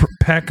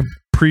pack of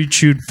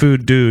pre-chewed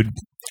food dude.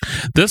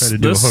 This Try to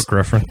do a Hook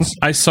reference.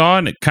 I saw,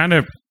 and it kind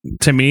of,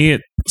 to me, it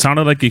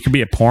sounded like it could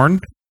be a porn.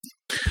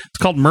 It's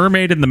called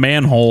Mermaid in the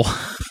Manhole.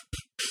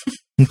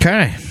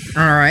 Okay.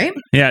 All right.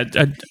 Yeah,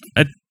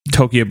 a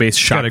Tokyo-based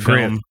shot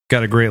film.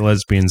 Got a great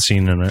lesbian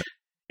scene in it.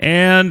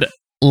 And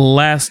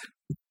last,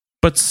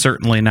 but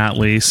certainly not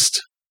least,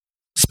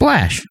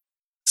 Splash.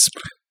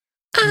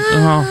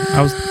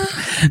 How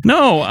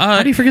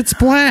do you forget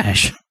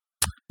Splash?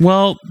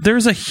 Well,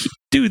 there's a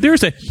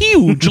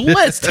huge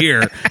list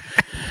here.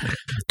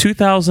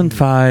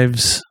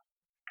 2005's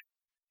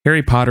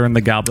Harry Potter and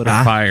the Goblet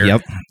of Fire.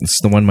 Yep. It's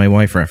the one my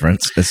wife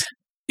referenced as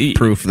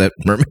proof that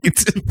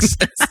mermaids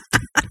exist.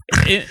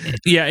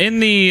 In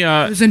the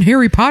It was in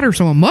Harry Potter,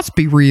 so it must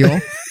be real.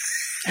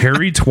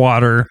 Harry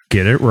Twatter,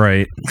 get it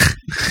right.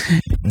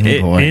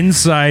 Boy.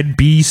 Inside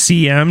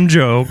BCM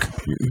joke.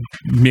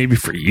 Maybe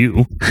for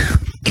you.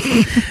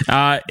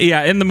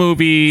 In the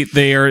movie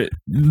they're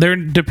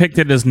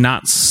depicted as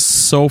not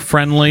so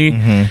friendly.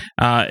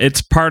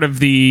 It's part of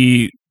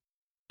the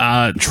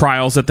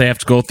trials that they have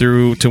to go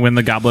through to win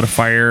the Goblet of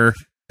Fire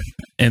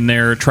in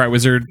their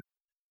Triwizard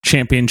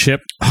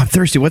Championship. Oh, I'm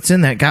thirsty. What's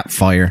in that got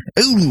fire?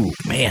 Ooh,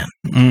 man.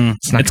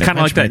 It's not kind gonna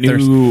of like quench that my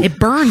thirst. new It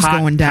burns hot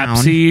going down.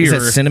 Pepsi Is or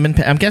it cinnamon?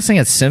 I'm guessing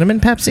it's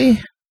cinnamon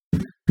Pepsi.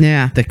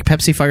 Yeah. The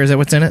Pepsi fire, is that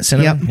what's in it?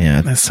 Cinnamon? Yep.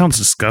 Yeah, that sounds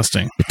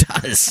disgusting. it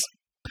does.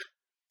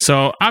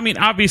 So, I mean,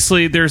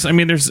 obviously there's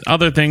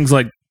other things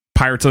like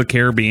Pirates of the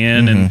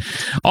Caribbean and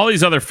all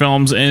these other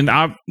films, and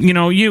I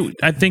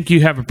think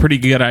you have a pretty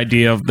good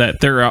idea of that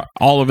they're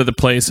all over the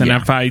place. And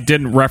if I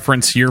didn't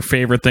reference your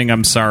favorite thing,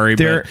 I'm sorry.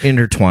 They're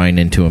intertwined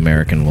into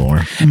American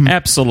lore.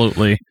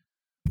 Absolutely.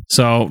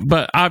 So,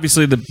 but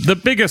obviously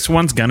the biggest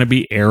one's gonna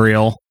be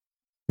Ariel.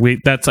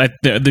 That's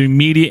the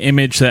immediate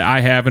image that I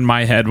have in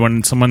my head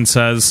when someone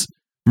says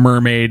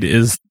mermaid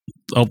is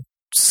a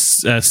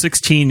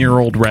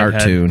 16-year-old redhead.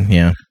 Cartoon,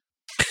 yeah.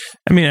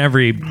 I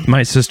mean,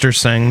 my sister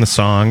sang the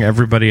song.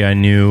 Everybody I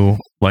knew,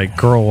 like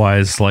girl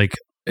wise, like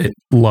it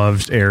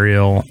loved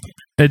Ariel.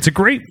 It's a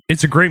great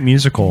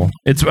musical.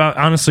 It's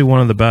honestly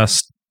one of the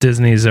best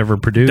Disney's ever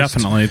produced.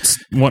 Definitely, it's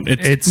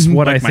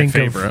what I like think my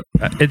favorite.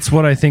 It's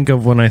what I think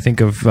of when I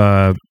think of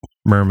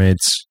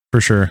mermaids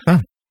for sure. Oh.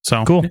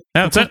 So cool.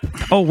 That's it.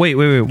 Oh wait.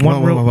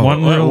 One real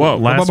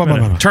last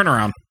minute. Turn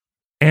around.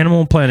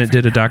 Animal Planet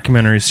did a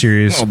documentary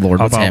series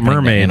about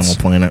mermaids. Animal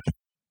Planet.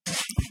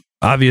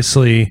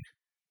 Obviously,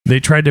 they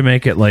tried to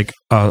make it like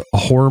a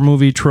horror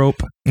movie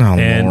trope,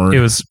 and Lord.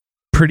 it was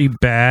pretty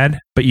bad.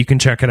 But you can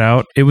check it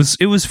out. It was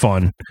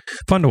fun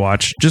to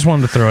watch. Just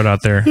wanted to throw it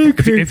out there.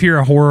 If you're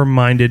a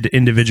horror-minded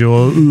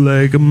individual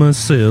like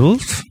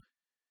myself,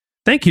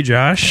 thank you,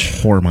 Josh.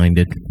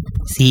 Horror-minded.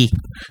 See.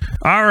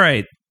 All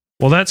right.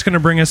 Well, that's going to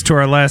bring us to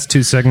our last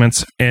two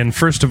segments. And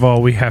first of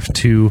all, we have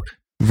to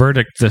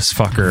verdict this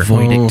fucker.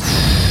 Voidict.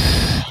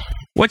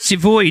 What's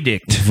your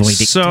verdict? Verdict.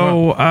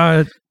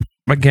 So,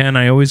 again,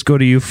 I always go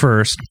to you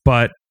first,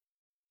 but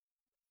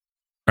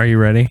are you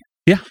ready?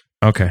 Yeah.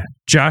 Okay.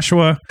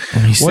 Joshua,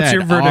 what's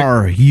your verdict?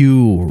 Are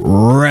you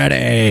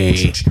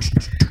ready?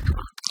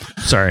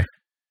 Sorry.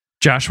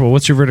 Joshua,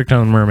 what's your verdict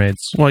on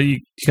mermaids? Well, you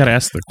got to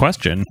ask the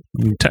question.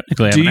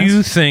 Technically, I do haven't you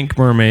asked. think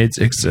mermaids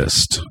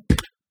exist?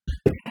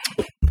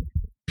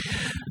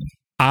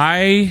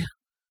 I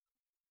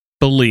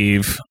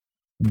believe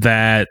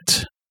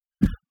that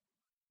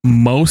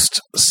most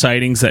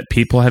sightings that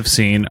people have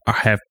seen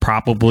have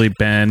probably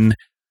been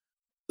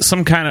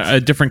some kind of a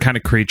different kind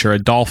of creature, a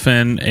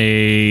dolphin,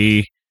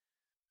 a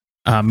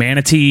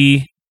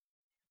manatee,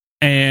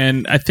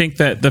 and I think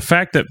that the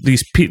fact that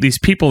these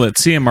people that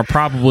see them are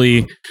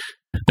probably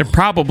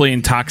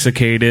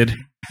intoxicated.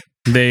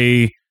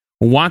 They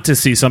want to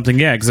see something,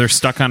 yeah, because they're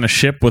stuck on a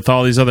ship with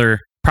all these other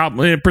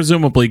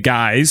presumably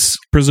guys,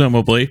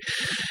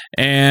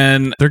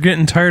 and they're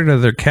getting tired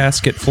of their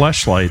casket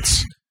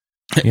fleshlights.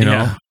 You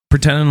know,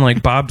 pretending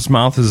like Bob's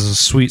mouth is a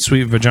sweet,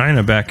 sweet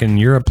vagina back in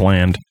Europe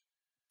land.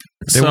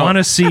 They want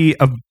to see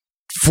a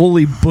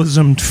fully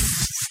bosomed,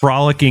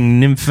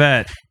 frolicking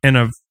nymphette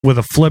with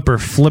a flipper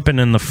flipping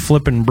in the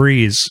flippin'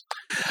 breeze.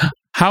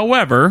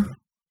 However,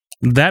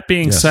 that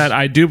being said,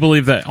 I do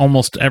believe that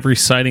almost every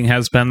sighting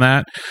has been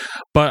that.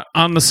 But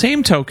on the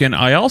same token,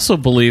 I also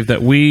believe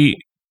that we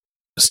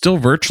still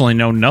virtually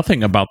know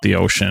nothing about the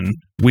ocean.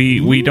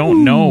 We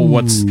don't know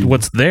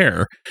what's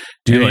there.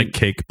 Do you like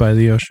Cake by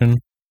the Ocean?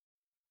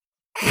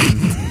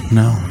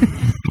 No.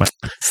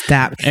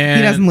 Stop. He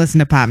doesn't listen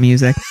to pop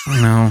music.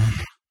 No.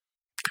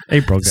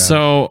 April got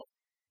So,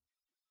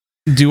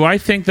 do I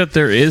think that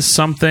there is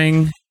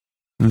something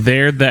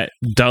there that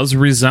does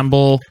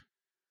resemble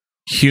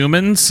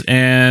humans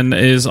and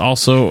is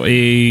also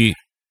a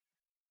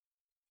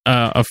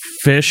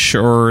fish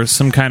or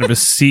some kind of a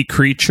sea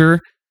creature?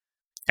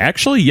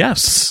 Actually,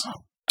 yes.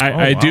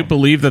 I do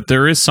believe that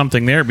there is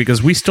something there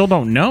because we still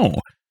don't know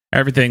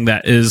everything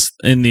that is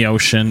in the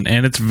ocean,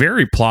 and it's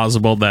very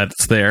plausible that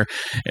it's there.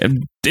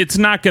 It's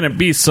not going to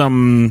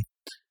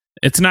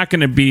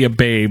be a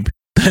babe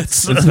that's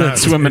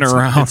swimming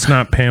around. It's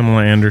not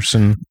Pamela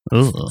Anderson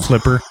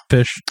flipper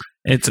fish.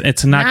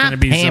 It's not going to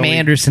be Pam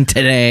Anderson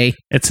today.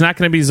 It's not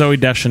going to be Zooey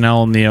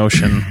Deschanel in the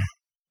ocean.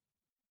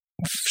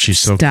 She's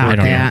so Stop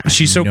quirky. that.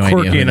 She's so No idea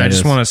quirky, who and I that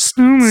just is. want to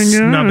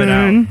snub it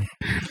out.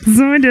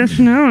 Zooey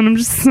Deschanel, and I'm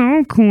just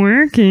so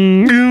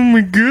quirky. Oh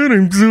my god,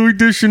 I'm Zooey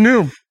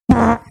Deschanel.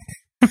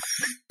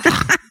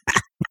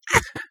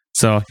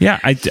 So yeah,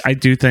 I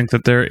do think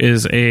that there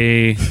is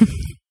a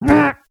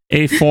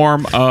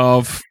form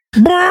of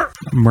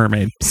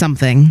mermaid.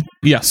 Something.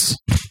 Yes.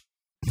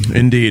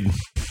 Indeed.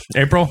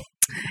 April?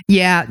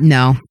 Yeah,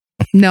 no,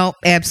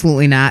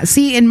 absolutely not.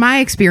 See, in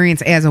my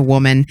experience as a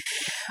woman,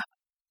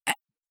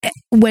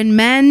 when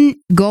men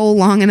go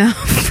long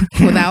enough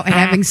without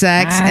having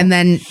sex and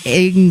then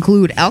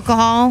include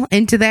alcohol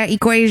into that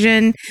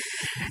equation,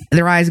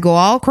 their eyes go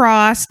all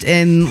crossed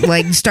and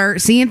like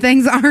start seeing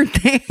things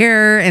aren't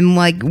there. And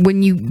like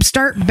when you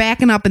start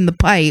backing up in the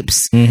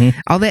pipes,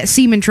 all that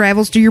semen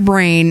travels to your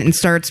brain and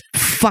starts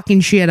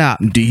fucking shit up.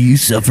 Do you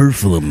suffer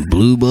from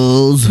blue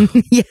balls?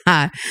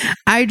 Yeah,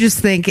 I just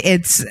think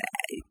it's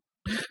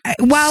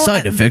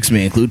Side effects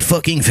may include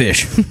fucking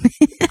fish.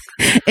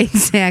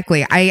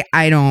 Exactly.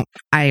 I don't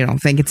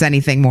think it's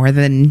anything more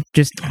than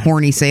just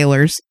horny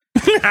sailors.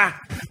 I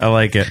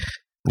like it.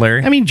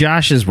 Larry? I mean,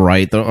 Josh is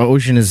right. The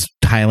ocean is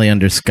highly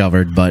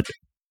undiscovered, but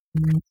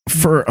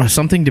for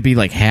something to be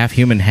like half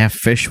human, half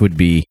fish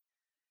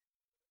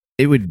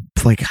it would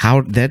like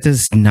how that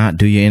does not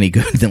do you any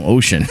good in the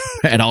ocean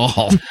at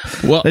all.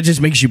 Well, that just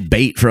makes you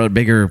bait for a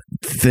bigger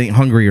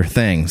hungrier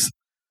things.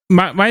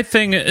 My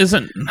thing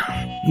isn't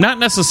not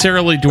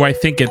necessarily do I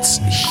think it's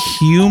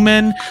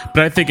human,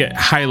 but I think it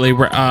highly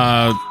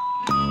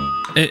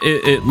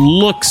it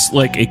looks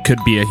like it could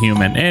be a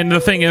human. And the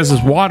thing is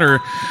water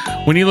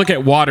when you look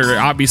at water,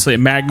 obviously it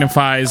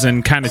magnifies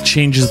and kind of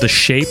changes the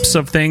shapes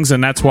of things,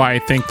 and that's why I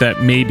think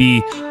that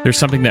maybe there's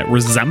something that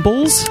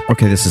resembles.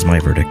 Okay, this is my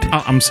verdict.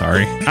 Oh, I'm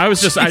sorry. I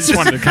just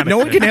wanted to kind of. No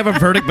one can have a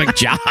verdict like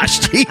Josh.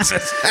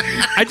 Jesus.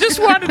 I just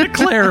wanted to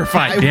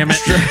clarify. Damn it.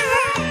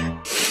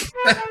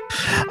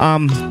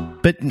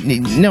 But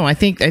no, I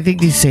think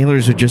these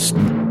sailors are just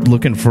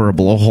looking for a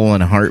blowhole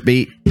and a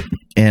heartbeat,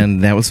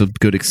 and that was a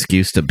good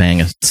excuse to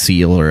bang a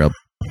seal or a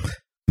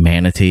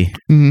manatee.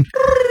 Mm-hmm.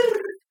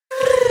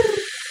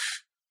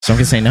 So I'm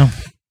gonna say no.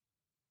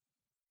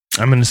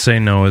 I'm going to say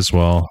no as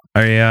well.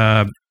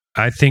 I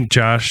think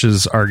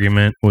Josh's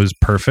argument was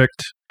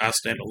perfect. I'll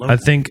stand alone. I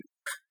think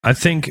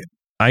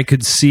I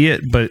could see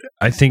it, but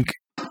I think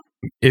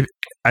if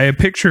I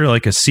picture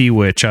like a sea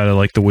witch out of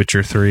like The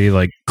Witcher 3,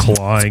 like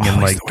clawing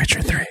and like The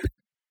Witcher 3.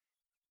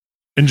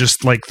 and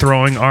just like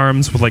throwing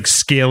arms with like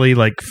scaly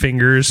like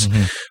fingers.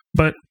 Mm-hmm.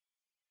 But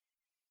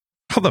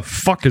how the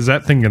fuck is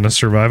that thing going to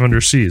survive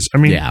under seas? I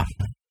mean, Yeah.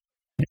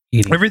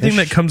 everything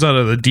that comes out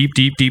of the deep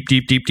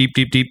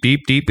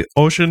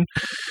ocean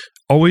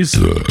always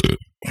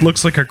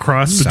looks like a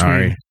cross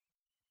between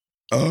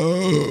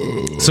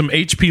some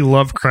HP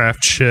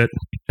Lovecraft shit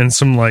and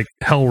some like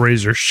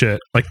Hellraiser shit.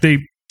 Like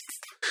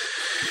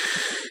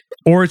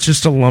or it's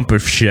just a lump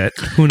of shit.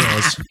 Who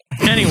knows?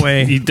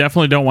 Anyway, You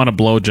definitely don't want a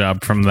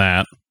blowjob from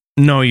that.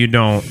 no, you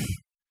don't.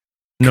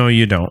 No,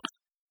 you don't.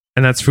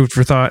 And that's food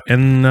for thought.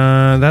 And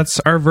that's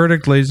our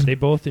verdict, ladies. They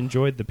both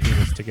enjoyed the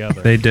penis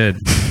together. They did.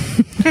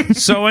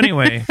 So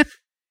anyway,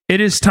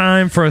 it is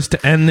time for us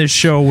to end this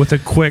show with a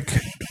quick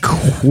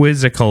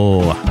quizzical.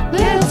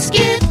 Let's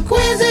get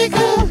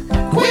quizzical,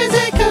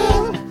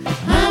 quizzical.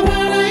 I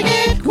wanna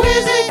get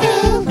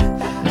quizzical.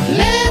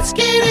 Let's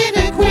get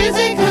into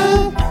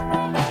quizzical.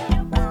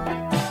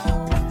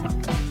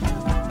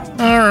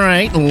 All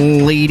right,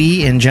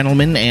 lady and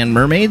gentlemen and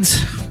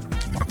mermaids.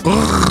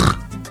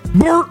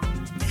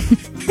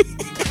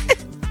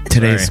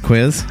 Today's Sorry.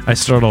 quiz. I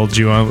startled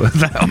you on with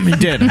that. You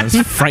did. I was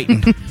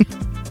frightened.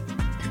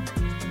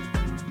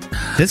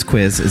 This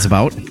quiz is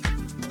about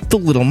The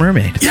Little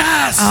Mermaid.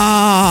 Yes!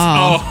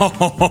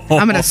 Oh.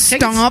 I'm going to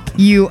stomp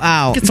you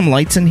out. Get some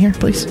lights in here,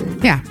 please.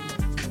 Yeah.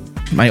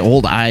 My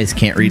old eyes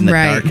can't read in the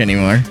Right. dark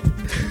anymore.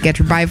 Get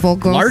your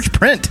bifocals. Large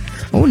print.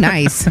 Oh,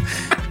 nice.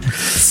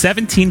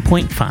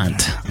 17-point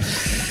font.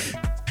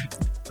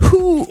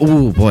 Who?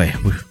 Oh, boy.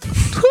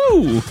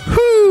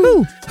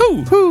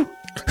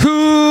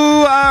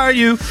 Who are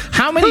you?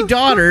 How many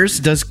daughters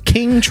does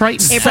King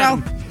Triton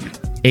April.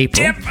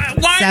 April.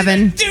 Why 7.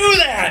 did they do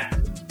that?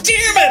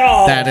 Damn it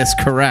all! That is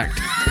correct.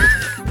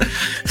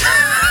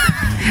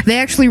 They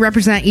actually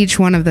represent each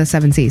one of the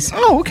 7 seas.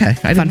 Oh, okay.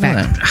 I Fun didn't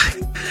know fact.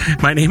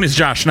 that. My name is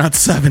Josh, not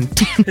 7.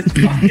 Damn it,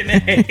 fucking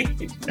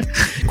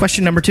A.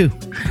 Question number 2.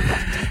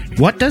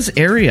 What does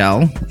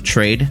Ariel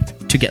trade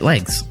to get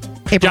legs?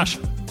 April. Josh.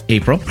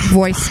 April.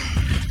 Voice.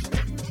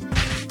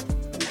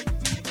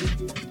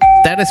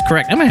 That is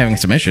correct. I'm having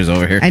some issues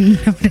over here. I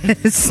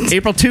noticed.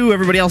 April 2,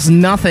 everybody else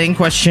nothing.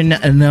 Question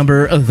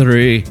number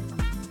 3.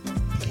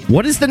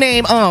 What is the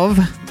name of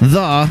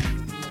the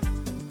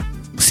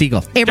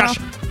seagull? April. Josh.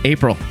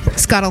 April.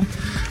 Scuttle.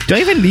 Do I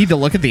even need to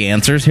look at the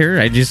answers here?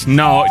 I just...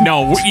 No,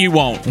 you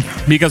won't.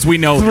 Because we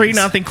know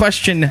 3-0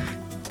 question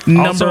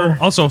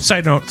Also,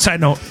 side note.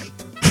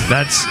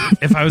 That's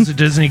if I was a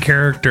Disney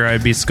character,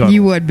 I'd be Scuttle.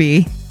 You would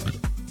be.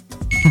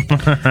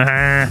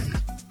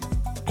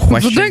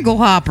 The Dingle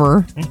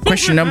Hopper.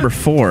 Question number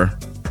 4.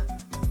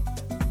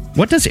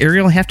 What does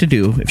Ariel have to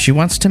do if she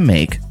wants to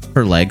make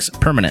her legs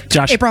permanent?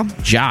 Josh. April.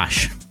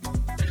 Josh.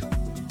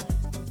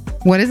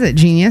 What is it,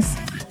 genius?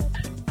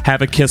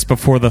 Have a kiss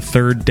before the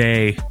 3rd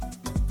day.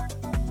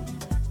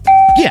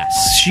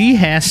 Yes, she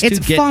has to It's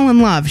get fall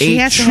in love. She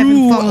a has to have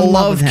true him fall in love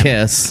love with him.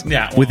 kiss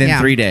Yeah. within Yeah.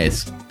 3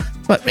 days.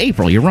 But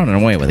April, you're running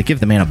away with it. Give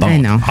the man a bone. I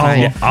know.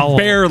 I'll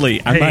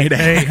Barely. I might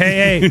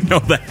hey. You know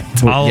that.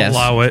 I'll Yes.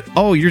 allow it.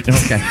 Oh, you're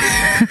okay.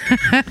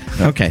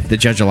 Okay, the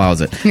judge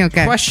allows it.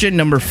 Okay. Question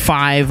number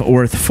 5,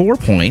 worth 4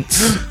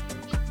 points.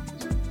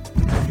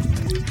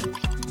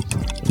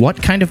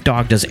 What kind of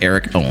dog does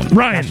Eric own?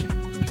 Ryan.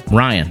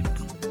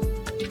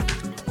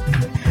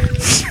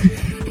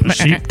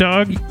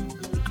 Sheepdog.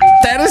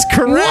 That is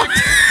correct.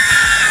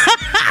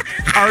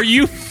 Are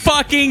you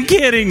fucking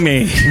kidding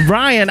me?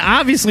 Ryan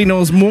obviously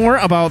knows more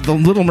about the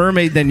Little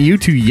Mermaid than you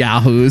two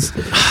yahoos.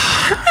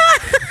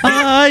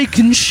 I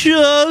can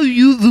show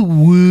you the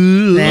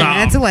world.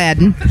 That's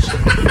Aladdin.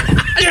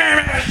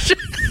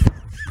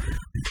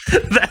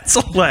 That's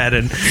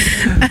Aladdin.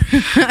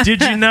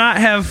 Did you not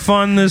have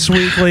fun this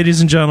week,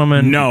 ladies and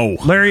gentlemen? No.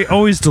 Larry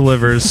always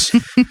delivers.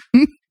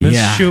 Miss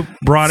Yeah. Shoop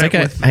brought It's it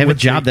like with I have a with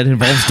job that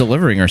involves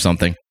delivering or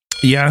something.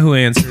 the Yahoo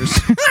Answers.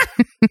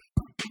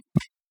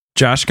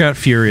 Josh got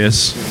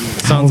furious.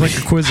 Sounds like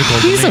a quizzical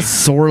to He's me. a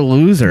sore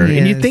loser. He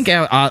And you'd is. think,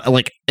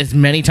 like, as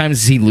many times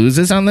as he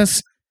loses on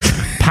this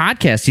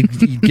podcast,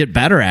 you'd get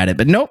better at it.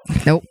 But nope.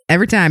 Nope.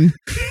 Every time.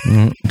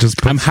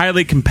 I'm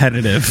highly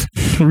competitive.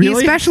 He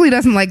especially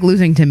doesn't like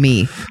losing to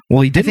me.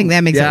 Well, he did. I think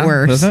that makes it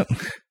worse. Does it?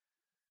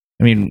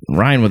 I mean,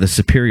 Ryan with a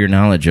superior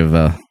knowledge of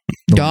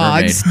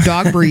Dogs,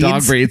 dog breeds.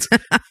 Dog breeds.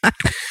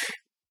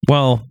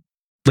 Well,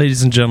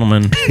 ladies and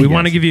gentlemen, we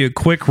want to give you a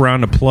quick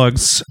round of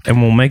plugs,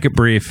 and we'll make it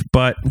brief.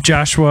 But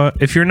Joshua,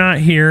 if you're not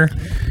here,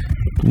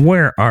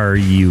 where are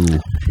you?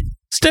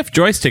 Stiff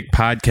Joystick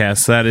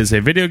Podcast. That is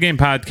a video game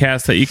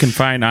podcast that you can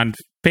find on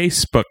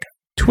Facebook,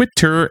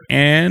 Twitter,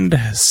 and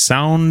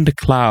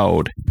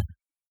SoundCloud.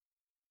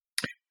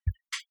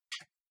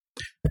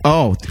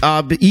 Oh,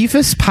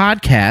 EVIS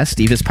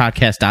Podcast,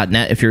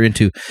 evispodcast.net. If you're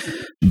into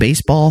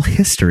baseball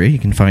history, you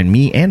can find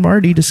me and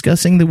Marty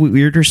discussing the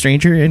weirder,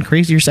 stranger, and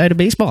crazier side of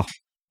baseball.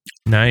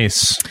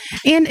 Nice.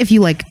 And if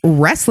you like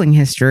wrestling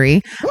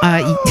history,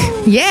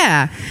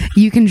 yeah,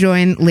 you can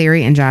join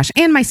Larry and Josh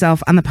and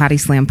myself on the Potty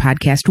Slam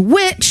podcast,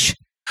 which,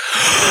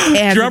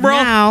 as of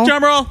now,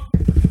 drum roll,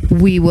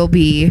 we will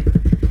be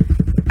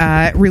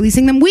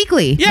releasing them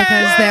weekly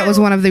because that was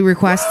one of the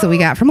requests that we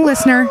got from a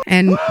listener.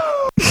 And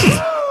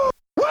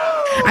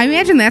I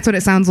imagine that's what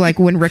it sounds like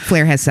when Ric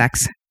Flair has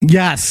sex.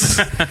 Yes.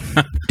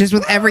 Just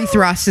with every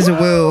thrust is a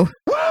woo.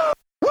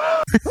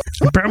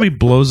 He probably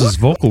blows his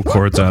vocal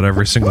cords out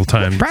every single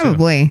time.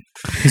 Probably.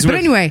 But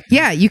anyway,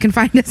 yeah, you can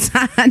find us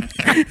on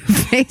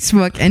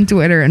Facebook and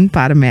Twitter and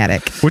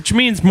Podomatic. Which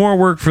means more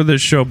work for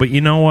this show, but you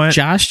know what?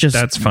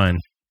 That's fine.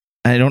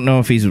 I don't know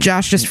if he's...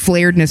 Josh just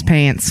flared in his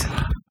pants.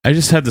 I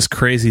just had this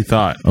crazy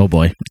thought. Oh,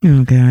 boy.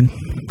 Oh, God.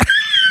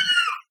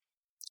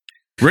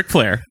 Ric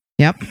Flair.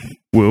 Yep.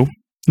 Woo.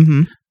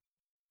 Mm-hmm.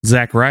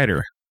 Zack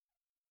Ryder.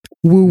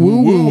 Woo,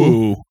 woo, woo,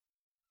 woo.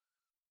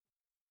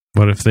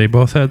 What if they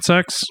both had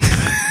sex?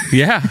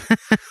 Yeah.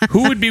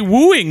 Who would be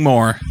wooing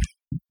more?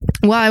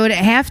 Well, I would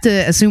have to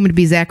assume it'd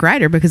be Zack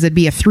Ryder because it'd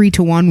be a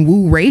 3-to-1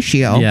 woo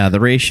ratio. Yeah, the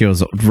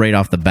ratio's right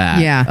off the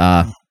bat.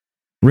 Yeah.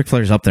 Ric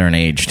Flair's up there in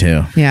age,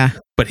 too. Yeah.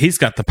 But he's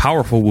got the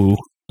powerful woo.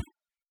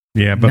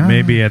 Yeah, but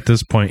maybe at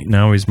this point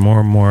now he's more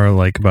and more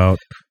like about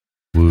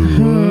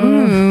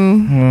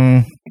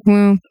woo.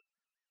 Woo.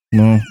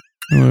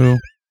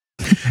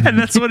 And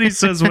that's what he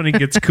says when he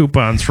gets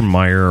coupons from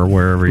Meijer or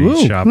wherever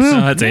he shops.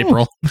 That's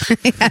April.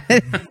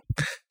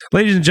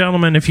 Ladies and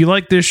gentlemen, if you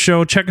like this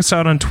show, check us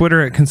out on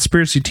Twitter at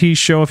Conspiracy Tea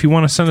Show. If you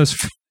want to send us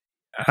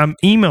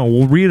email,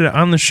 we'll read it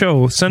on the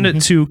show. Send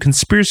it to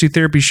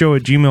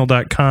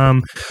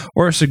conspiracytherapyshow@gmail.com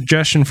or a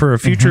suggestion for a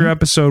future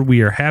episode.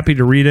 We are happy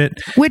to read it.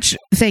 Which,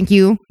 thank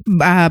you,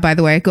 by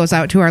the way, goes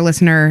out to our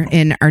listener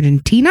in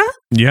Argentina.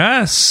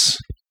 Yes.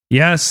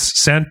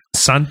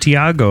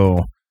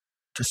 Santiago.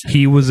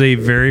 He was a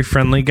very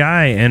friendly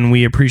guy, and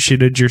we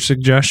appreciated your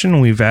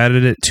suggestion. We've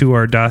added it to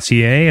our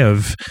dossier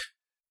of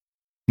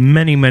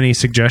many, many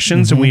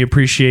suggestions, and we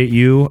appreciate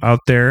you out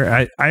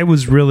there. I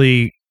was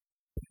really...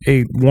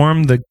 It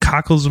warmed the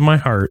cockles of my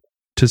heart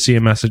to see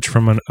a message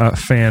from a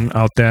fan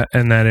out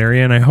in that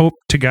area, and I hope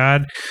to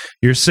God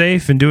you're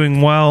safe and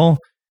doing well,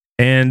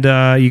 and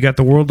you got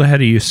the world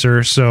ahead of you,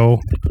 sir. So,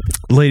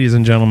 ladies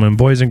and gentlemen,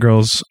 boys and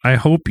girls, I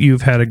hope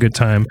you've had a good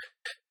time.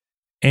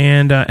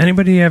 And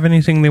anybody have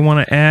anything they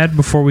want to add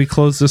before we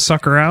close this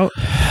sucker out?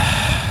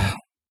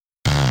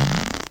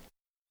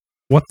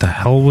 What the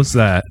hell was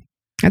that?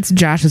 That's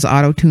Josh's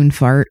auto-tune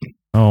fart.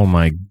 Oh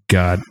my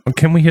God.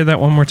 Can we hear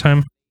that one more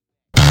time?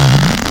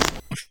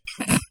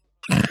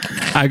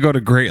 I go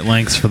to great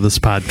lengths for this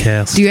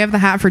podcast. Do you have the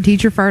hot for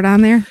teacher fart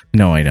on there?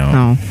 No, I don't.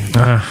 Oh.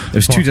 It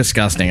was too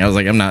disgusting. I was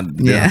like, I'm not...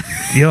 Yeah.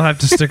 You'll have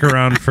to stick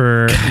around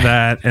for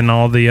that and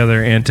all the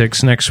other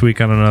antics next week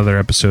on another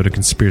episode of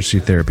Conspiracy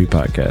Therapy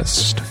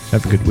Podcast.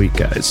 Have a good week,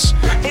 guys.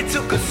 It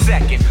took a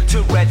second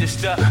to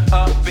register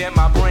up in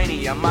my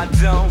brainium, my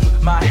dome,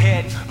 my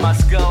head, my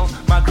skull,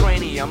 my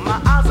cranium.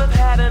 My eyes have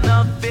had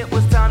enough. It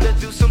was time to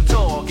do some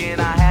talking.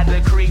 I had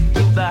to creep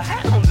through the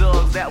hound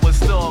dogs that was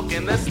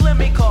stalking. The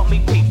Slimmy caught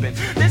me peeping.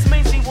 This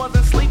means she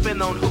wasn't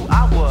sleeping on who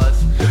I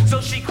was. So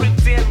she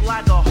creeped in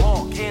like a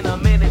hawk. In a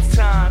minute's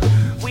time,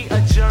 we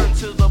adjourned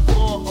to the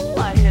floor. Oh,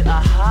 I hit a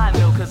high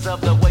note because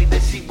of the way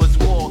that she was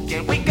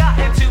walking. We got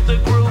into the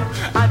groove.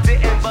 I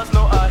didn't bust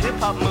no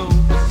hip-hop moves.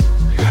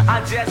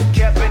 I just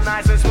kept it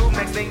nice and smooth.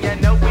 Next thing you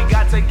know, we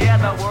got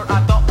together. Word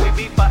I thought we'd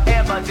be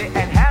forever.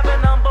 Didn't have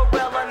an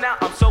umbrella. Now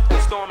I'm soaked in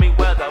stormy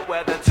weather.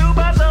 Whether two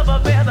birds of a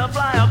feather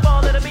fly or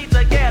fall to the beat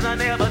together.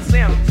 Never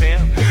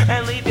simping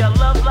and leave your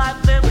love life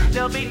limp.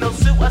 There'll be no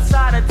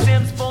suicide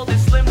attempts for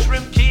this slim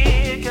trim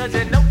kid. Cause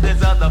you know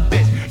there's other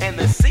fish in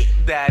the sea,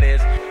 that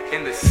is.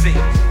 In the sea,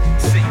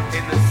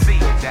 in the sea,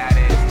 that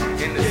is.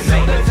 In the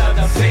sea, there's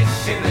other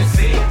fish in the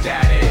sea,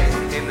 that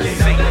is. In the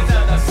sea, there's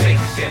other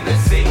fish in the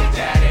sea,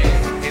 that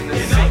is. In the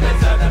sea,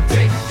 there's other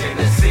fish in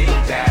the sea,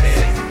 that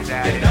is.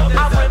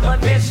 I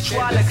reminisce,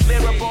 try to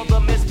clear up all the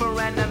myths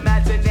for an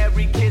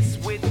imaginary kiss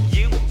with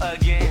you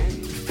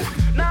again.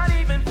 Not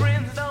even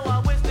friends, though I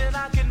wish that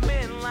I could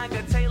mend like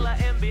a Taylor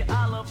and be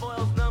Olive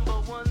Oil's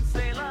 #1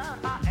 sailor.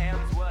 I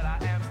am's what I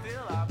am,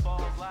 still I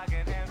falls like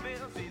an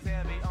anvil. She's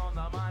heavy on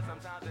the mind,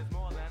 sometimes it's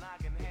more than I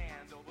can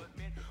handle. But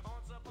men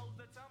aren't supposed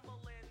to tumble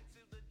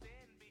into the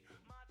den, be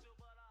macho,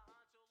 but I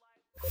hunch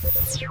like.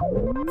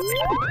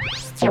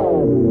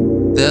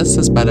 This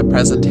has been a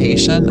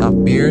presentation of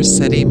Mirror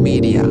City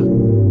Media.